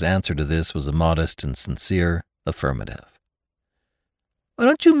 Lassiter's answer to this was a modest and sincere affirmative. "Why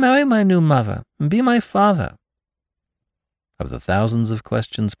don't you marry my new mother and be my father?" Of the thousands of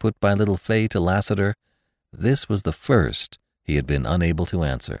questions put by little Faye to Lassiter, this was the first he had been unable to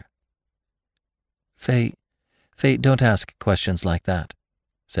answer. Faye, don't ask questions like that,"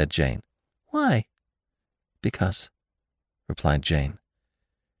 said Jane. "Why?" "Because," replied Jane,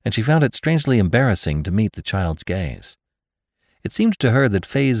 and she found it strangely embarrassing to meet the child's gaze. It seemed to her that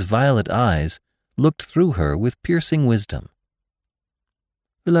Faye's violet eyes looked through her with piercing wisdom.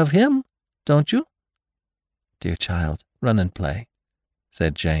 "You love him, don't you?" "Dear child, run and play,"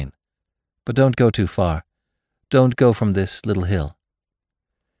 said Jane. "But don't go too far. Don't go from this little hill."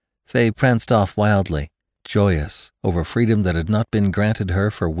 Faye pranced off wildly, joyous over freedom that had not been granted her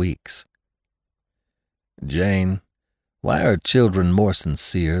for weeks. "Jane, why are children more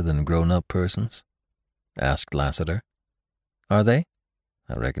sincere than grown-up persons?" asked Lassiter. "Are they?"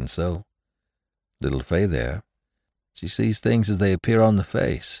 "I reckon so. Little Faye there, she sees things as they appear on the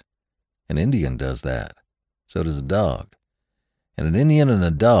face. An Indian does that. So does a dog. And an Indian and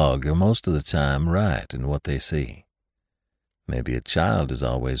a dog are most of the time right in what they see. Maybe a child is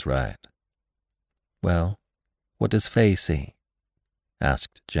always right." "Well, what does Faye see?"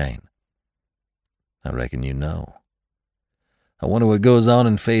 asked Jane. "I reckon you know. I wonder what goes on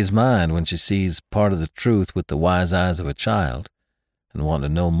in Faye's mind when she sees part of the truth with the wise eyes of a child, and wanting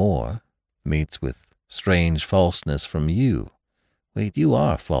to know more, meets with strange falseness from you. Wait, you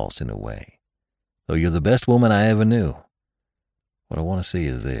are false in a way, though you're the best woman I ever knew. What I want to see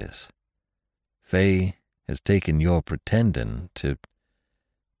is this. Faye has taken your pretending to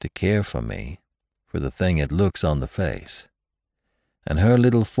care for me for the thing it looks on the face, and her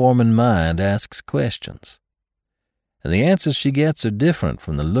little forming mind asks questions, and the answers she gets are different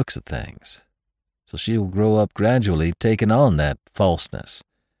from the looks of things, so she'll grow up gradually taking on that falseness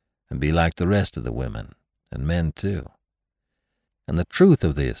and be like the rest of the women, and men too. And the truth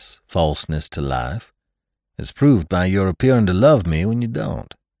of this falseness to life is proved by your appearing to love me when you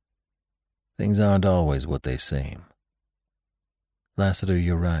don't. Things aren't always what they seem." "Lassiter,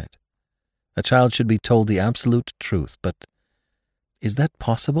 you're right. A child should be told the absolute truth, but is that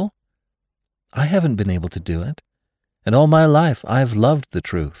possible? I haven't been able to do it, and all my life I've loved the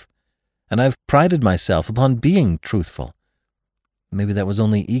truth, and I've prided myself upon being truthful. Maybe that was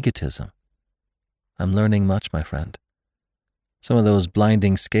only egotism. I'm learning much, my friend. Some of those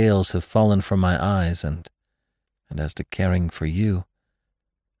blinding scales have fallen from my eyes, and as to caring for you,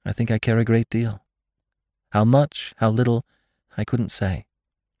 I think I care a great deal. How much, how little, I couldn't say.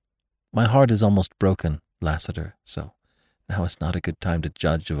 My heart is almost broken, Lassiter, so now is not a good time to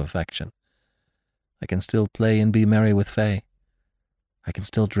judge of affection. I can still play and be merry with Faye. I can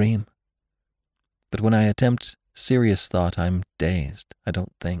still dream. But when I attempt serious thought, I'm dazed. I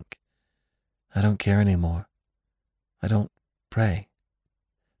don't think. I don't care anymore. I don't pray.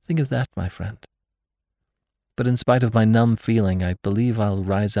 Think of that, my friend. But in spite of my numb feeling, I believe I'll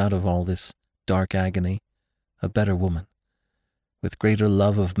rise out of all this dark agony a better woman, with greater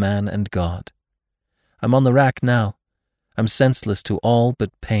love of man and God. I'm on the rack now. I'm senseless to all but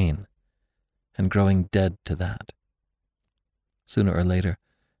pain, and growing dead to that. Sooner or later,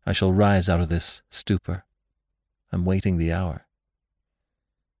 I shall rise out of this stupor. I'm waiting the hour.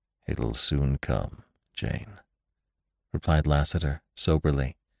 It'll soon come, Jane, replied Lassiter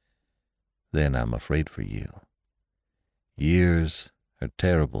soberly. Then I'm afraid for you. Years are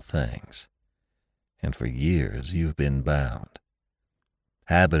terrible things, and for years you've been bound.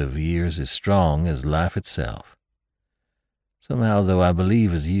 Habit of years is strong as life itself. Somehow, though, I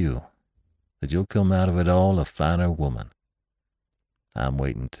believe as you, that you'll come out of it all a finer woman. I'm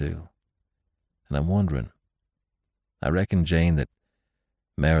waiting too, and I'm wondering. I reckon, Jane, that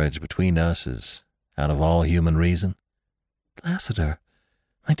marriage between us is out of all human reason. Lassiter,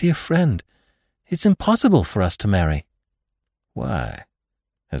 my dear friend, it's impossible for us to marry. Why,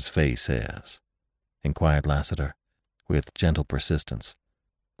 as Fay says? Inquired Lassiter, with gentle persistence.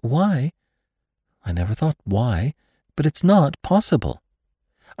 Why? I never thought why, but it's not possible.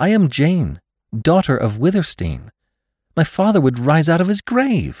 I am Jane, daughter of Witherstein. My father would rise out of his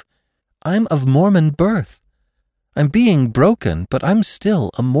grave. I'm of Mormon birth. I'm being broken, but I'm still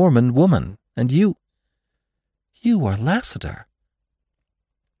a Mormon woman, and you are Lassiter.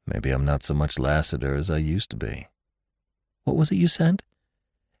 Maybe I'm not so much Lassiter as I used to be. What was it you said?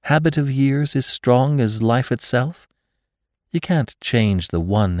 Habit of years is strong as life itself? You can't change the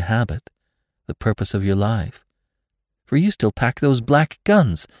one habit, the purpose of your life. For you still pack those black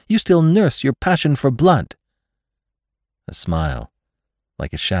guns. You still nurse your passion for blood. A smile,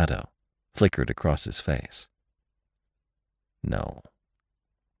 like a shadow, flickered across his face. No.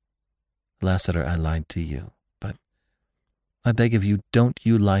 Lassiter, I lied to you, but I beg of you, don't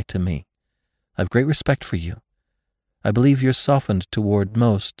you lie to me. I've great respect for you. I believe you're softened toward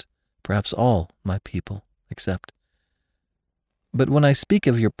most, perhaps all, my people, except. But when I speak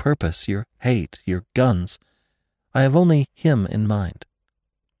of your purpose, your hate, your guns, I have only him in mind.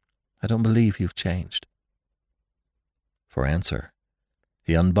 I don't believe you've changed. For answer,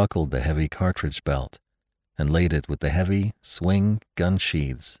 he unbuckled the heavy cartridge belt and laid it with the heavy swing gun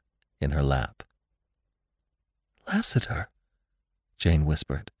sheaths in her lap. Lassiter, Jane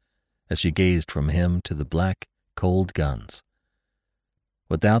whispered, as she gazed from him to the black, cold guns.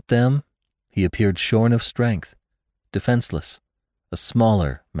 Without them, he appeared shorn of strength, defenseless, a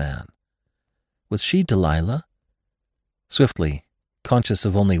smaller man. Was she Delilah? Swiftly, conscious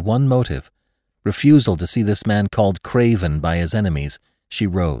of only one motive, refusal to see this man called craven by his enemies, she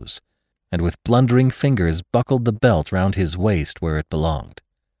rose, and with blundering fingers buckled the belt round his waist where it belonged.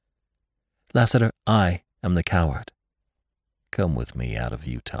 Lassiter, I am the coward. Come with me out of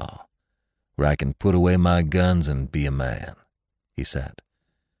Utah, where I can put away my guns and be a man, he said.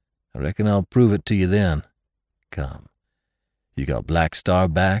 I reckon I'll prove it to you then. Come. You got Black Star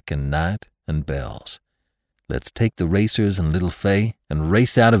back and Night and Bells. Let's take the racers and little Fay and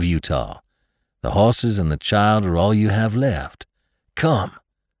race out of Utah. The horses and the child are all you have left. Come.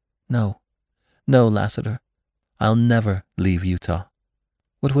 No, Lassiter. I'll never leave Utah.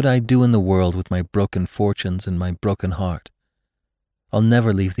 What would I do in the world with my broken fortunes and my broken heart? I'll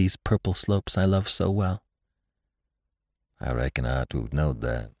never leave these purple slopes I love so well. I reckon I ought to have knowed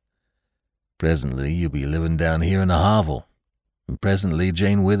that. Presently you'll be living down here in a hovel, and presently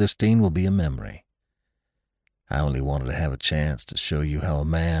Jane Witherstein will be a memory. I only wanted to have a chance to show you how a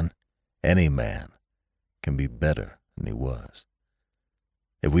man, any man, can be better than he was.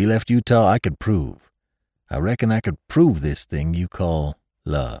 If we left Utah, I reckon I could prove this thing you call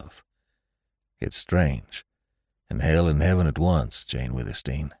love. It's strange, and hell and heaven at once, Jane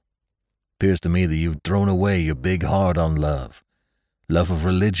Witherstein. 'Pears to me that you've thrown away your big heart on love of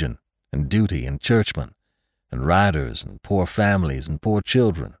religion and duty and churchmen and riders and poor families and poor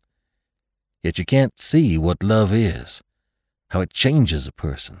children. Yet you can't see what love is, how it changes a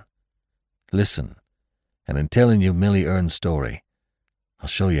person. Listen, and in telling you Millie Ern's story, I'll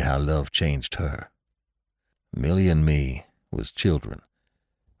show you how love changed her. Millie and me was children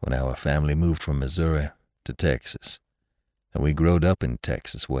when our family moved from Missouri to Texas, and we growed up in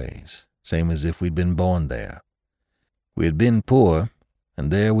Texas ways, same as if we'd been born there. We had been poor,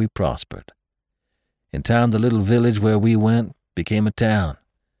 and there we prospered. In time, the little village where we went became a town,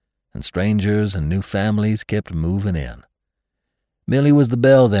 and strangers and new families kept moving in. Millie was the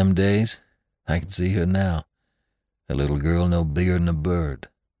belle them days. I can see her now, a little girl no bigger than a bird,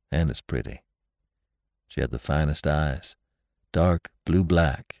 and as pretty. She had the finest eyes, dark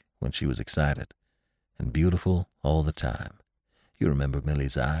blue-black when she was excited, and beautiful all the time. You remember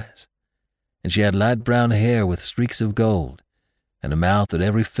Millie's eyes. And she had light brown hair with streaks of gold, and a mouth that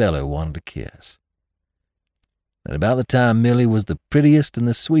every feller wanted to kiss. And about the time Millie was the prettiest and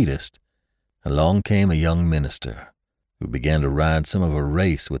the sweetest, along came a young minister who began to ride some of a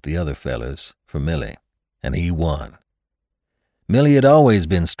race with the other fellers for Millie, and he won. Millie had always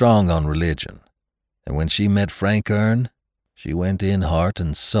been strong on religion, and when she met Frank Erne, she went in heart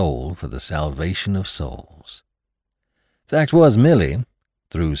and soul for the salvation of souls. Fact was, Millie,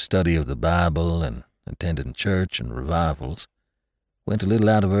 through study of the Bible and attending church and revivals, went a little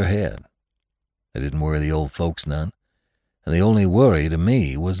out of her head. They didn't worry the old folks none, and the only worry to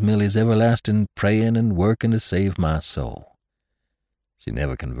me was Millie's everlasting praying and working to save my soul. She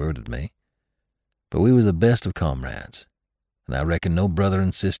never converted me, but we was the best of comrades, and I reckon no brother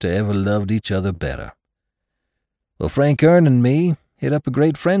and sister ever loved each other better. Well, Frank Erne and me hit up a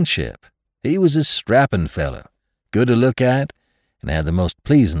great friendship. He was a strapping feller, good to look at, and had the most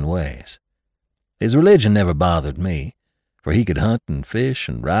pleasing ways. His religion never bothered me, for he could hunt and fish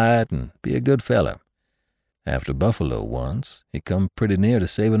and ride and be a good feller. After Buffalo once, he come pretty near to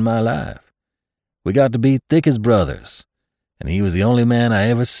saving my life. We got to be thick as brothers, and he was the only man I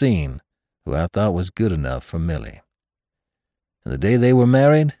ever seen who I thought was good enough for Millie. And the day they were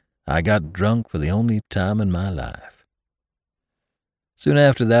married, I got drunk for the only time in my life. Soon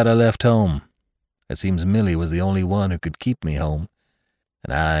after that I left home. It seems Millie was the only one who could keep me home,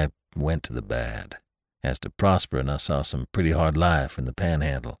 and I went to the bad. As to prosper, and I saw some pretty hard life in the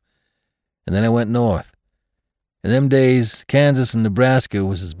Panhandle. And then I went north. In them days, Kansas and Nebraska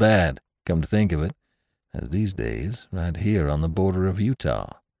was as bad, come to think of it, as these days right here on the border of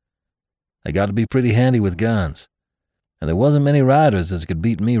Utah. I got to be pretty handy with guns, and there wasn't many riders as could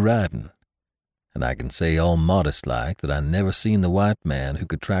beat me riding. And I can say all modest-like that I never seen the white man who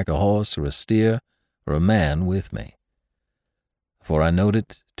could track a horse or a steer or a man with me. Before I knowed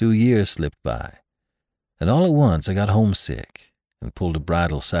it, 2 years slipped by, and all at once I got homesick and pulled a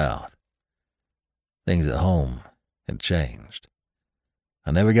bridle south. Things at home had changed.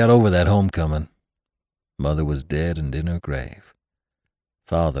 I never got over that homecoming. Mother was dead and in her grave.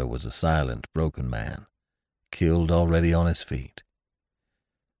 Father was a silent, broken man, killed already on his feet.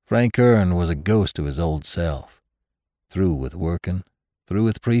 Frank Erne was a ghost of his old self, through with working, through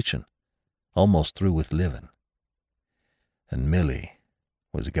with preaching, almost through with living. And Millie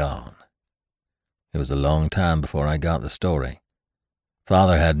was gone. It was a long time before I got the story.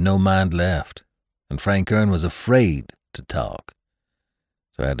 Father had no mind left, and Frank Erne was afraid to talk,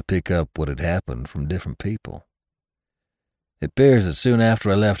 so I had to pick up what had happened from different people. It appears that soon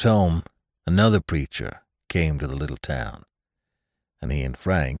after I left home, another preacher came to the little town, and he and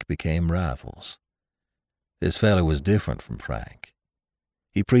Frank became rivals. This fellow was different from Frank.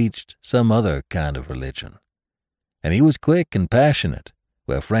 He preached some other kind of religion, and he was quick and passionate,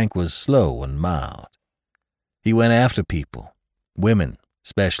 where Frank was slow and mild. He went after people, women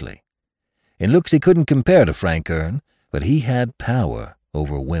especially. In looks he couldn't compare to Frank Erne, but he had power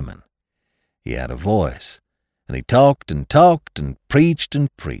over women. He had a voice, and he talked and talked and preached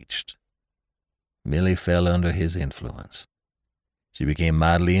and preached. Millie fell under his influence. She became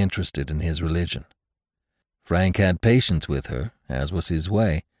mightily interested in his religion. Frank had patience with her, as was his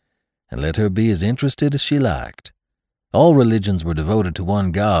way, and let her be as interested as she liked. All religions were devoted to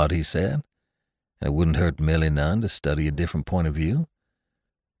one God, he said, and it wouldn't hurt Millie none to study a different point of view.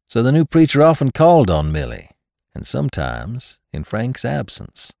 So the new preacher often called on Millie, and sometimes in Frank's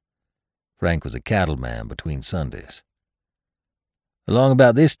absence. Frank was a cattleman between Sundays. Along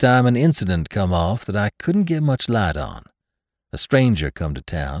about this time an incident come off that I couldn't get much light on. A stranger come to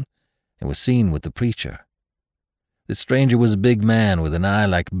town and was seen with the preacher. This stranger was a big man with an eye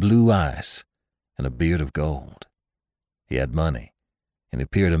like blue ice and a beard of gold. He had money, and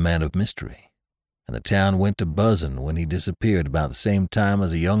appeared a man of mystery, and the town went to buzzing when he disappeared about the same time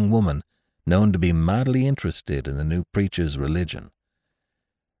as a young woman known to be mightily interested in the new preacher's religion.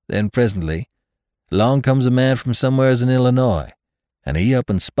 Then presently, along comes a man from somewheres in Illinois, and he up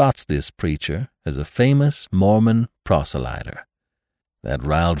and spots this preacher as a famous Mormon proselyter. That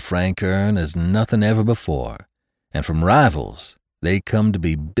riled Frank Erne as nothing ever before, and from rivals they come to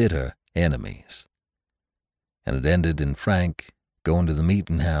be bitter enemies. And it ended in Frank going to the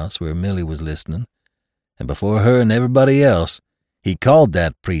meeting house where Millie was listening, and before her and everybody else, he called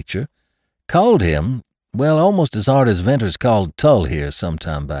that preacher, called him, well, almost as hard as Venters called Tull here some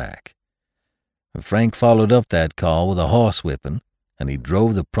time back. And Frank followed up that call with a horsewhipping, and he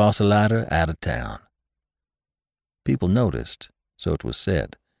drove the proselyter out of town. People noticed, so it was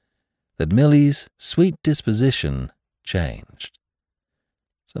said, that Millie's sweet disposition changed.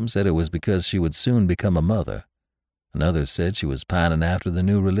 Some said it was because she would soon become a mother, and others said she was pining after the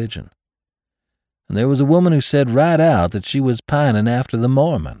new religion. And there was a woman who said right out that she was pining after the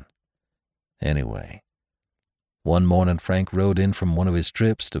Mormon. Anyway, one morning Frank rode in from one of his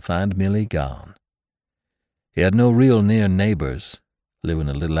trips to find Millie gone. He had no real near neighbors, living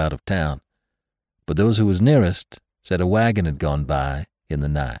a little out of town, but those who was nearest said a wagon had gone by in the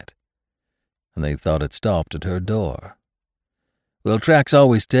night, and they thought it stopped at her door. Well, tracks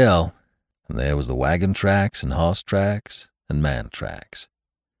always tell, and there was the wagon tracks and horse tracks and man tracks.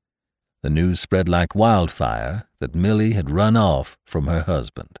 The news spread like wildfire that Millie had run off from her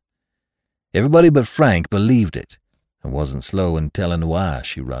husband. Everybody but Frank believed it and wasn't slow in telling why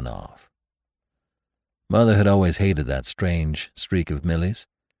she run off. Mother had always hated that strange streak of Millie's,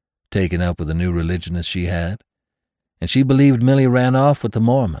 taken up with a new religion as she had, and she believed Millie ran off with the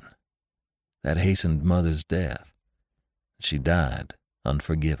Mormon. That hastened Mother's death. She died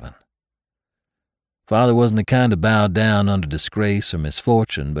unforgiven. Father wasn't the kind to bow down under disgrace or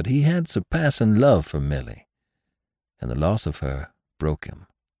misfortune, but he had surpassing love for Millie, and the loss of her broke him.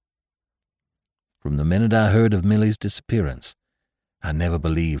 From the minute I heard of Millie's disappearance, I never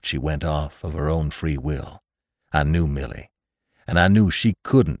believed she went off of her own free will. I knew Millie, and I knew she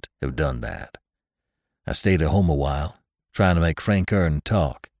couldn't have done that. I stayed at home a while, trying to make Frank Ern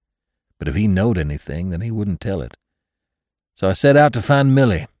talk, but if he knowed anything, then he wouldn't tell it. So I set out to find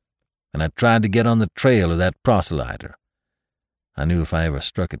Millie, and I tried to get on the trail of that proselyter. I knew if I ever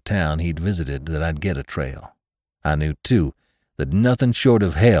struck a town he'd visited that I'd get a trail. I knew, too, that nothing short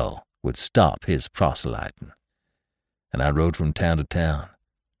of hell would stop his proselyting. And I rode from town to town.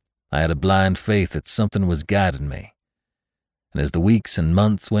 I had a blind faith that something was guiding me. And as the weeks and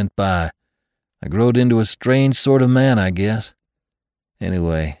months went by, I growed into a strange sort of man, I guess.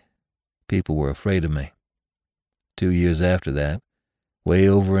 Anyway, people were afraid of me. 2 years after that, way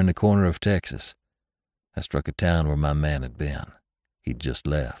over in the corner of Texas, I struck a town where my man had been. He'd just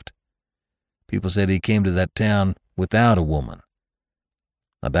left. People said he came to that town without a woman.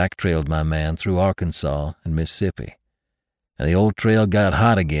 I backtrailed my man through Arkansas and Mississippi, and the old trail got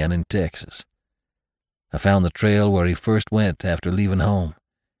hot again in Texas. I found the trail where he first went after leaving home,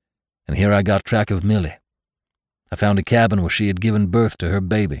 and here I got track of Millie. I found a cabin where she had given birth to her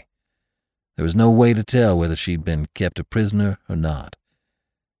baby. There was no way to tell whether she'd been kept a prisoner or not.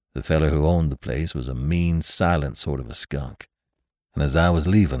 The feller who owned the place was a mean, silent sort of a skunk, and as I was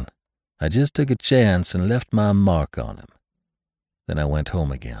leaving, I just took a chance and left my mark on him. Then I went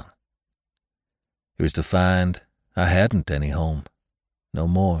home again. It was to find I hadn't any home. No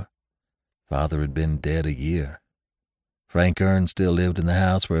more. Father had been dead a year. Frank Ern still lived in the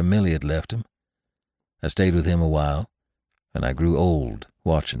house where Millie had left him. I stayed with him a while, and I grew old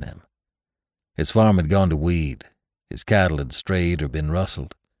watching him. His farm had gone to weed. His cattle had strayed or been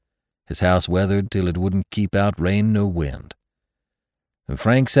rustled. His house weathered till it wouldn't keep out rain nor wind. And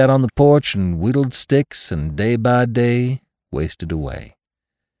Frank sat on the porch and whittled sticks and day by day wasted away.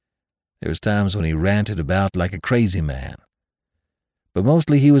 There was times when he ranted about like a crazy man, but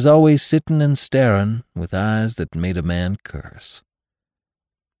mostly he was always sitting and staring with eyes that made a man curse.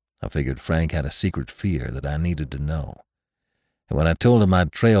 I figured Frank had a secret fear that I needed to know, and when I told him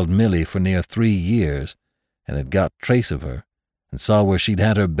I'd trailed Millie for near 3 years and had got trace of her and saw where she'd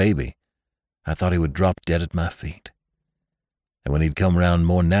had her baby, I thought he would drop dead at my feet. And when he'd come round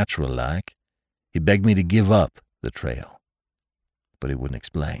more natural-like, he begged me to give up the trail. But he wouldn't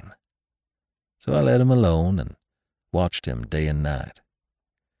explain. So I let him alone and watched him day and night.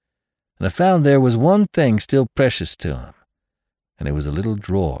 And I found there was one thing still precious to him, and it was a little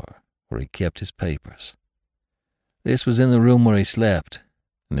drawer where he kept his papers. This was in the room where he slept,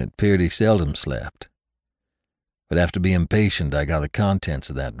 and it appeared he seldom slept. But after being patient, I got the contents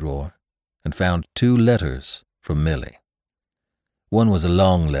of that drawer and found 2 letters from Millie. One was a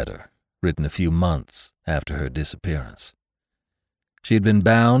long letter, written a few months after her disappearance. She had been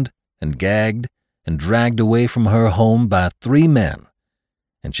bound and gagged and dragged away from her home by 3 men,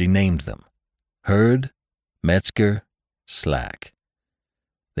 and she named them Hurd, Metzger, Slack.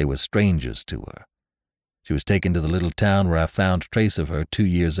 They were strangers to her. She was taken to the little town where I found trace of her 2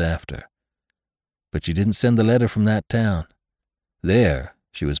 years after. But she didn't send the letter from that town. There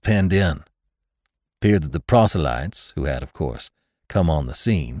she was penned in. Appeared that the proselytes, who had, of course, come on the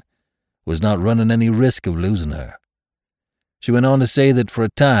scene, was not running any risk of losing her. She went on to say that for a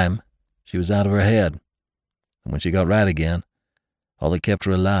time she was out of her head, and when she got right again, all that kept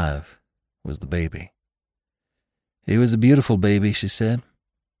her alive was the baby. He was a beautiful baby, she said,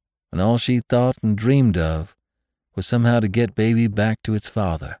 and all she thought and dreamed of was somehow to get baby back to its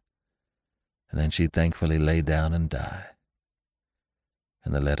father. and then she'd thankfully lay down and die.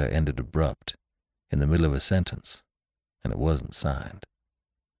 And the letter ended abrupt, in the middle of a sentence, and it wasn't signed.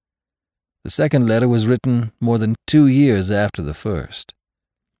 The second letter was written more than 2 years after the first.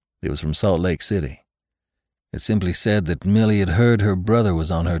 It was from Salt Lake City. It simply said that Millie had heard her brother was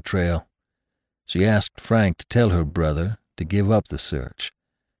on her trail. She asked Frank to tell her brother to give up the search,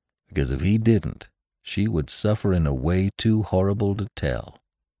 because if he didn't, she would suffer in a way too horrible to tell.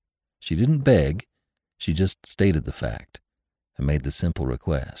 She didn't beg, she just stated the fact and made the simple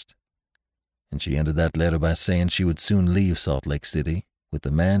request. And she ended that letter by saying she would soon leave Salt Lake City with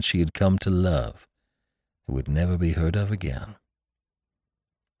the man she had come to love, who would never be heard of again.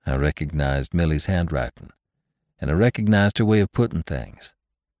 I recognized Millie's handwriting, and I recognized her way of putting things.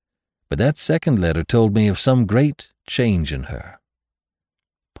 But that second letter told me of some great change in her.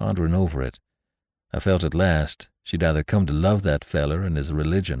 Pondering over it, I felt at last she'd either come to love that feller and his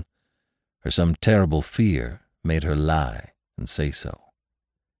religion, or some terrible fear made her lie and say so.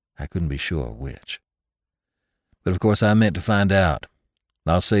 I couldn't be sure which. But of course I meant to find out.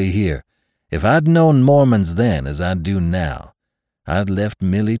 I'll say here, if I'd known Mormons then as I do now, I'd left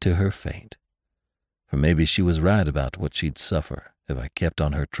Millie to her fate. For maybe she was right about what she'd suffer if I kept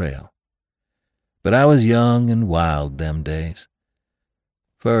on her trail. But I was young and wild them days.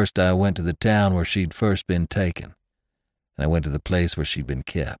 First, I went to the town where she'd first been taken, and I went to the place where she'd been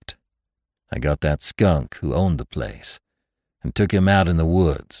kept. I got that skunk who owned the place, and took him out in the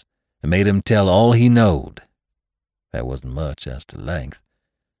woods, and made him tell all he knowed. That wasn't much as to length,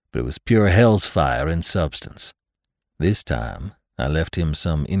 but it was pure hell's fire in substance. This time, I left him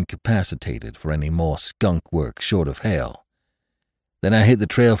some incapacitated for any more skunk work short of hell. Then I hit the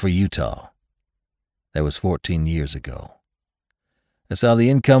trail for Utah. That was 14 years ago. I saw the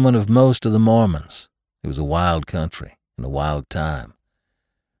incoming of most of the Mormons. It was a wild country and a wild time.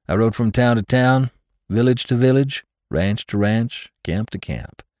 I rode from town to town, village to village, ranch to ranch, camp to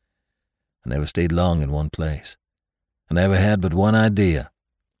camp. I never stayed long in one place. I never had but one idea.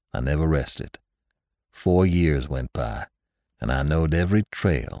 I never rested. 4 years went by, and I knowed every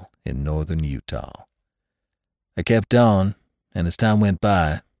trail in northern Utah. I kept on, and as time went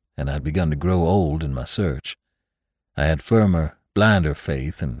by, and I'd begun to grow old in my search, I had firmer, blinder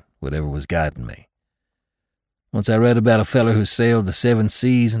faith in whatever was guiding me. Once I read about a feller who sailed the 7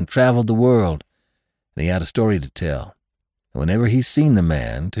 seas and traveled the world, and he had a story to tell. And whenever he seen the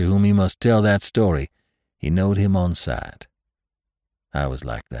man to whom he must tell that story, he knowed him on sight. I was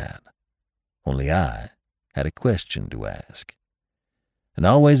like that, only I had a question to ask. And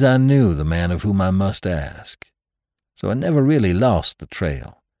always I knew the man of whom I must ask, so I never really lost the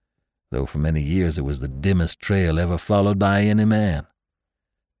trail, though for many years it was the dimmest trail ever followed by any man.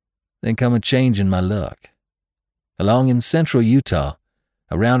 Then come a change in my luck. Along in central Utah,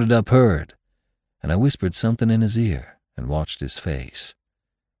 I rounded up Herd, and I whispered something in his ear and watched his face,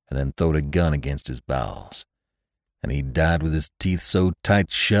 and then throwed a gun against his bowels, and he died with his teeth so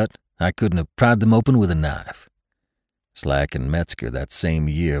tight shut I couldn't have pried them open with a knife. Slack and Metzger that same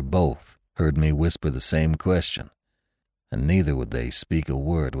year both heard me whisper the same question, and neither would they speak a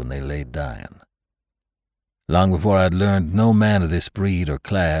word when they lay dying. Long before I'd learned no man of this breed or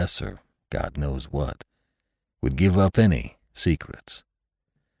class, or God knows what, would give up any secrets.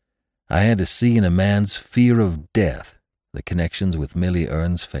 I had to see in a man's fear of death the connections with Millie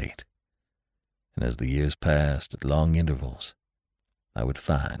Ern's fate, and as the years passed at long intervals, I would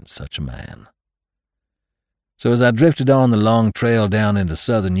find such a man. So as I drifted on the long trail down into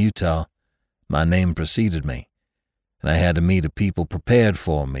southern Utah, my name preceded me, and I had to meet a people prepared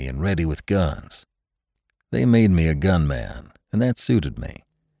for me and ready with guns. They made me a gunman, and that suited me.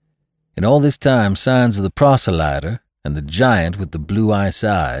 In all this time, signs of the proselyter and the giant with the blue ice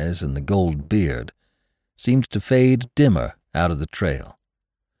eyes and the gold beard seemed to fade dimmer out of the trail.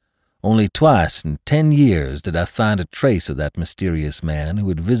 Only twice in 10 years did I find a trace of that mysterious man who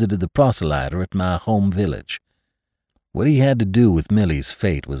had visited the proselyter at my home village. What he had to do with Millie's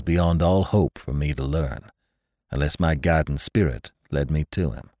fate was beyond all hope for me to learn, unless my guiding spirit led me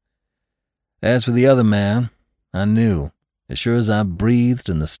to him. As for the other man, I knew, as sure as I breathed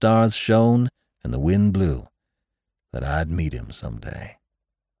and the stars shone and the wind blew, that I'd meet him someday.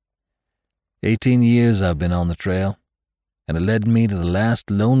 18 years I've been on the trail, and it led me to the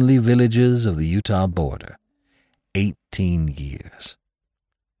last lonely villages of the Utah border. 18 years.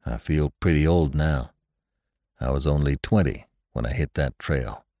 I feel pretty old now. I was only 20 when I hit that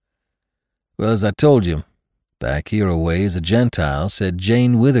trail. Well, as I told you, back here a ways, a Gentile said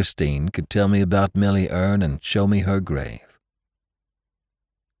Jane Witherstein could tell me about Millie Ern and show me her grave.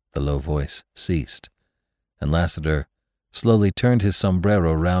 The low voice ceased, and Lassiter slowly turned his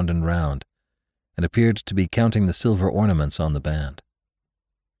sombrero round and round, and appeared to be counting the silver ornaments on the band.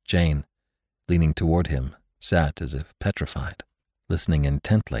 Jane, leaning toward him, sat as if petrified, listening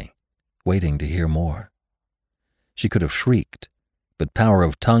intently, waiting to hear more. She could have shrieked, but power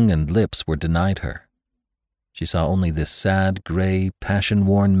of tongue and lips were denied her. She saw only this sad, gray,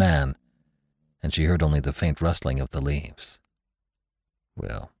 passion-worn man, and she heard only the faint rustling of the leaves.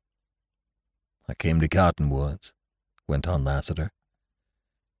 "Well, I came to Cottonwoods," went on Lassiter,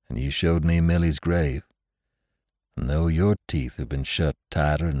 "and you showed me Millie's grave. And though your teeth have been shut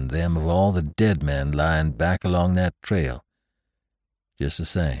tighter than them of all the dead men lying back along that trail, just the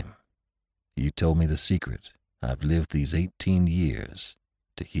same, you told me the secret I've lived these 18 years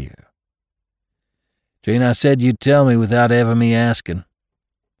to hear. Jane, I said you'd tell me without ever me asking.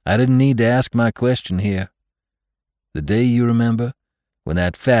 I didn't need to ask my question here. The day, you remember, when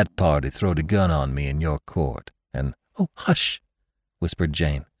that fat party throwed a gun on me in your court, and—" "Oh, hush," whispered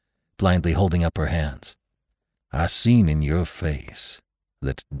Jane, blindly holding up her hands. "I seen in your face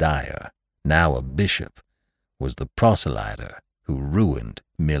that Dyer, now a bishop, was the proselyter who ruined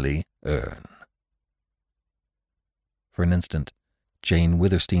Millie Earn." For an instant, Jane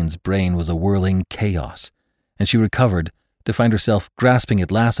Withersteen's brain was a whirling chaos, and she recovered to find herself grasping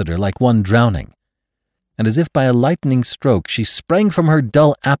at Lassiter like one drowning. And as if by a lightning stroke, she sprang from her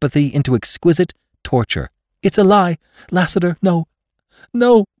dull apathy into exquisite torture. "It's a lie! Lassiter, no!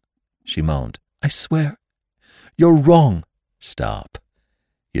 No!" she moaned. "I swear. You're wrong." "Stop.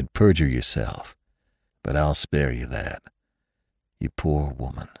 You'd perjure yourself, but I'll spare you that. You poor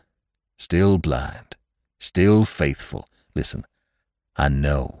woman. Still blind. Still faithful. Listen, I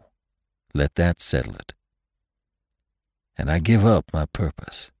know. Let that settle it. And I give up my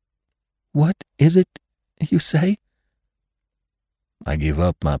purpose." "What is it you say?" "I give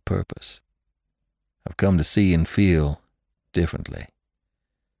up my purpose. I've come to see and feel differently.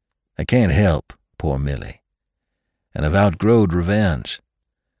 I can't help poor Millie, and I've outgrowed revenge.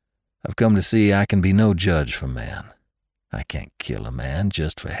 I've come to see I can be no judge for man. I can't kill a man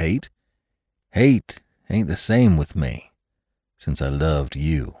just for hate. Hate ain't the same with me, since I loved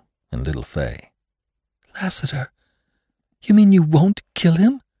you and little Fay." "Lassiter, you mean you won't kill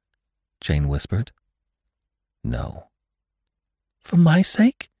him?" Jane whispered. "No." "For my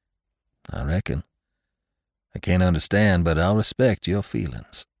sake?" "I reckon. I can't understand, but I'll respect your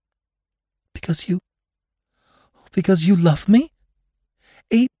feelings." Because you love me?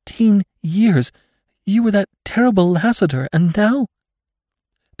 18 years. You were that terrible Lassiter, and now?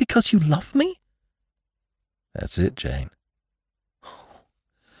 Because you love me?" "That's it, Jane." "Oh,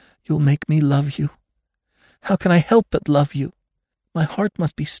 you'll make me love you. How can I help but love you? My heart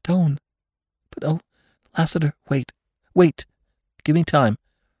must be stone. But oh, Lassiter, wait. Give me time.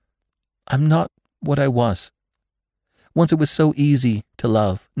 I'm not what I was. Once it was so easy to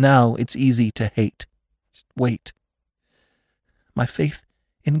love. Now it's easy to hate. Just wait. My faith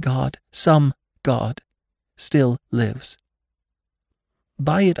in God, some God, still lives.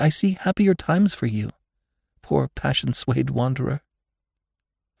 By it I see happier times for you, poor passion-swayed wanderer.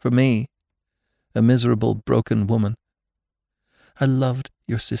 For me, a miserable, broken woman. I loved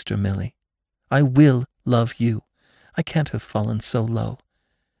your sister Millie. I will love you. I can't have fallen so low.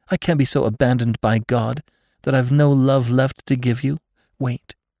 I can't be so abandoned by God that I've no love left to give you.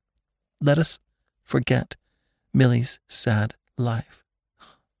 Wait. Let us forget Millie's sad life.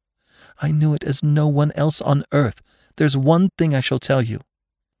 I knew it as no one else on earth. There's one thing I shall tell you.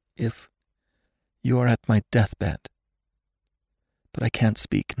 If you are at my deathbed. But I can't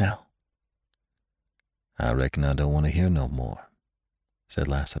speak now." "I reckon I don't want to hear no more," said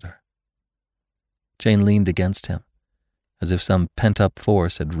Lassiter. Jane leaned against him, as if some pent-up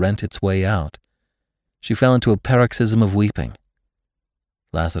force had rent its way out. She fell into a paroxysm of weeping.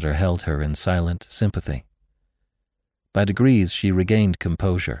 Lassiter held her in silent sympathy. By degrees she regained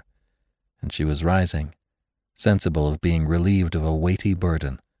composure, and she was rising, sensible of being relieved of a weighty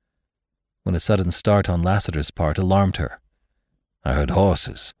burden, when a sudden start on Lassiter's part alarmed her. "I heard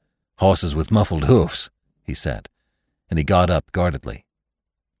horses with muffled hoofs," he said, and he got up guardedly.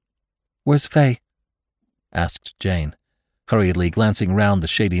 "Where's Fay?" asked Jane, hurriedly glancing round the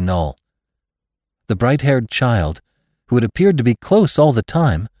shady knoll. The bright-haired child, who had appeared to be close all the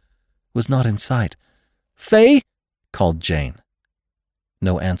time, was not in sight. "Fay!" called Jane.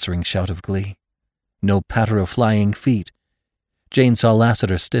 No answering shout of glee. No patter of flying feet. Jane saw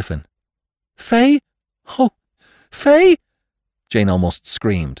Lassiter stiffen. "Fay! Oh, Fay!" Jane almost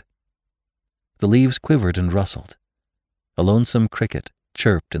screamed. The leaves quivered and rustled. A lonesome cricket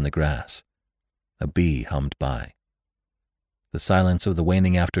chirped in the grass. A bee hummed by. The silence of the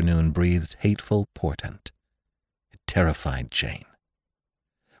waning afternoon breathed hateful portent. It terrified Jane.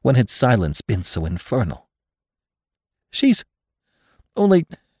 When had silence been so infernal? "She's only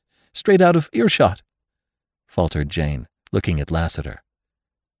straight out of earshot," faltered Jane, looking at Lassiter.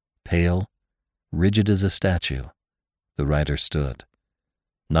 Pale, rigid as a statue, the rider stood,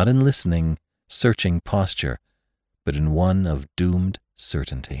 not in listening, searching posture, but in one of doomed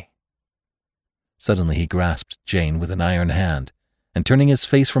certainty. Suddenly he grasped Jane with an iron hand, and turning his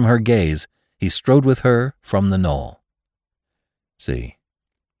face from her gaze, he strode with her from the knoll. "See,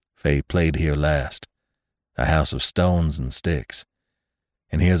 Fay played here last, a house of stones and sticks,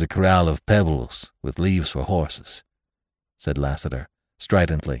 and here's a corral of pebbles with leaves for horses," said Lassiter,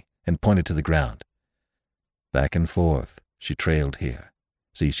 stridently, and pointed to the ground. "Back and forth she trailed here.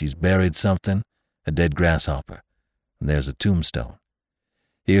 See, she's buried something, a dead grasshopper, and there's a tombstone.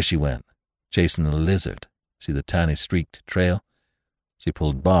 Here she went, chasing a lizard. See the tiny streaked trail? She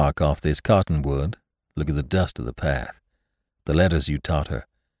pulled bark off this cottonwood. Look at the dust of the path. The letters you taught her.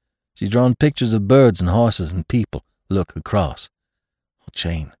 She's drawn pictures of birds and horses and people. Look across. Oh,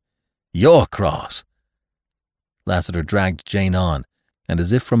 Jane, you're across." Lassiter dragged Jane on, and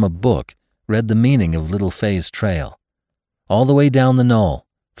as if from a book, read the meaning of little Fay's trail. All the way down the knoll,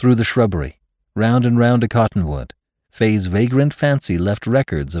 through the shrubbery, round and round a cottonwood, Fay's vagrant fancy left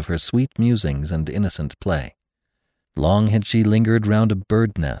records of her sweet musings and innocent play. Long had she lingered round a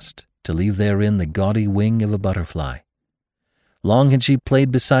bird nest to leave therein the gaudy wing of a butterfly. Long had she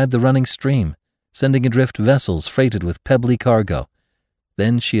played beside the running stream, sending adrift vessels freighted with pebbly cargo.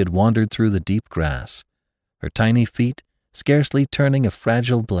 Then she had wandered through the deep grass, her tiny feet scarcely turning a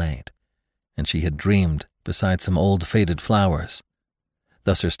fragile blade, and she had dreamed beside some old faded flowers.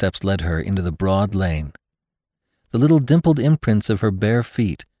 Thus her steps led her into the broad lane. The little dimpled imprints of her bare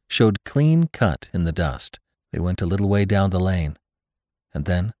feet showed clean cut in the dust. They went a little way down the lane, and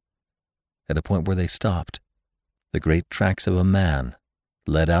then, at a point where they stopped, the great tracks of a man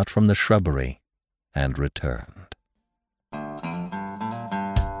led out from the shrubbery and returned.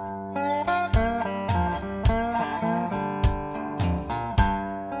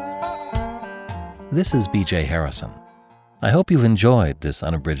 This is B.J. Harrison. I hope you've enjoyed this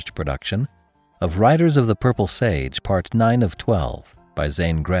unabridged production of Riders of the Purple Sage, Part 9 of 12 by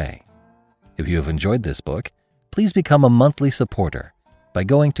Zane Grey. If you have enjoyed this book, please become a monthly supporter by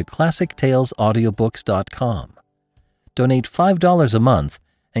going to ClassicTalesAudiobooks.com. Donate $5 a month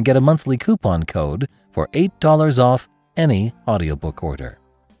and get a monthly coupon code for $8 off any audiobook order.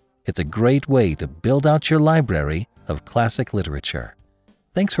 It's a great way to build out your library of classic literature.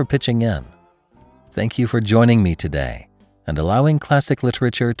 Thanks for pitching in. Thank you for joining me today and allowing classic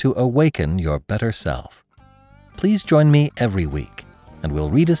literature to awaken your better self. Please join me every week, and we'll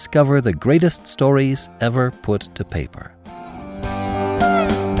rediscover the greatest stories ever put to paper.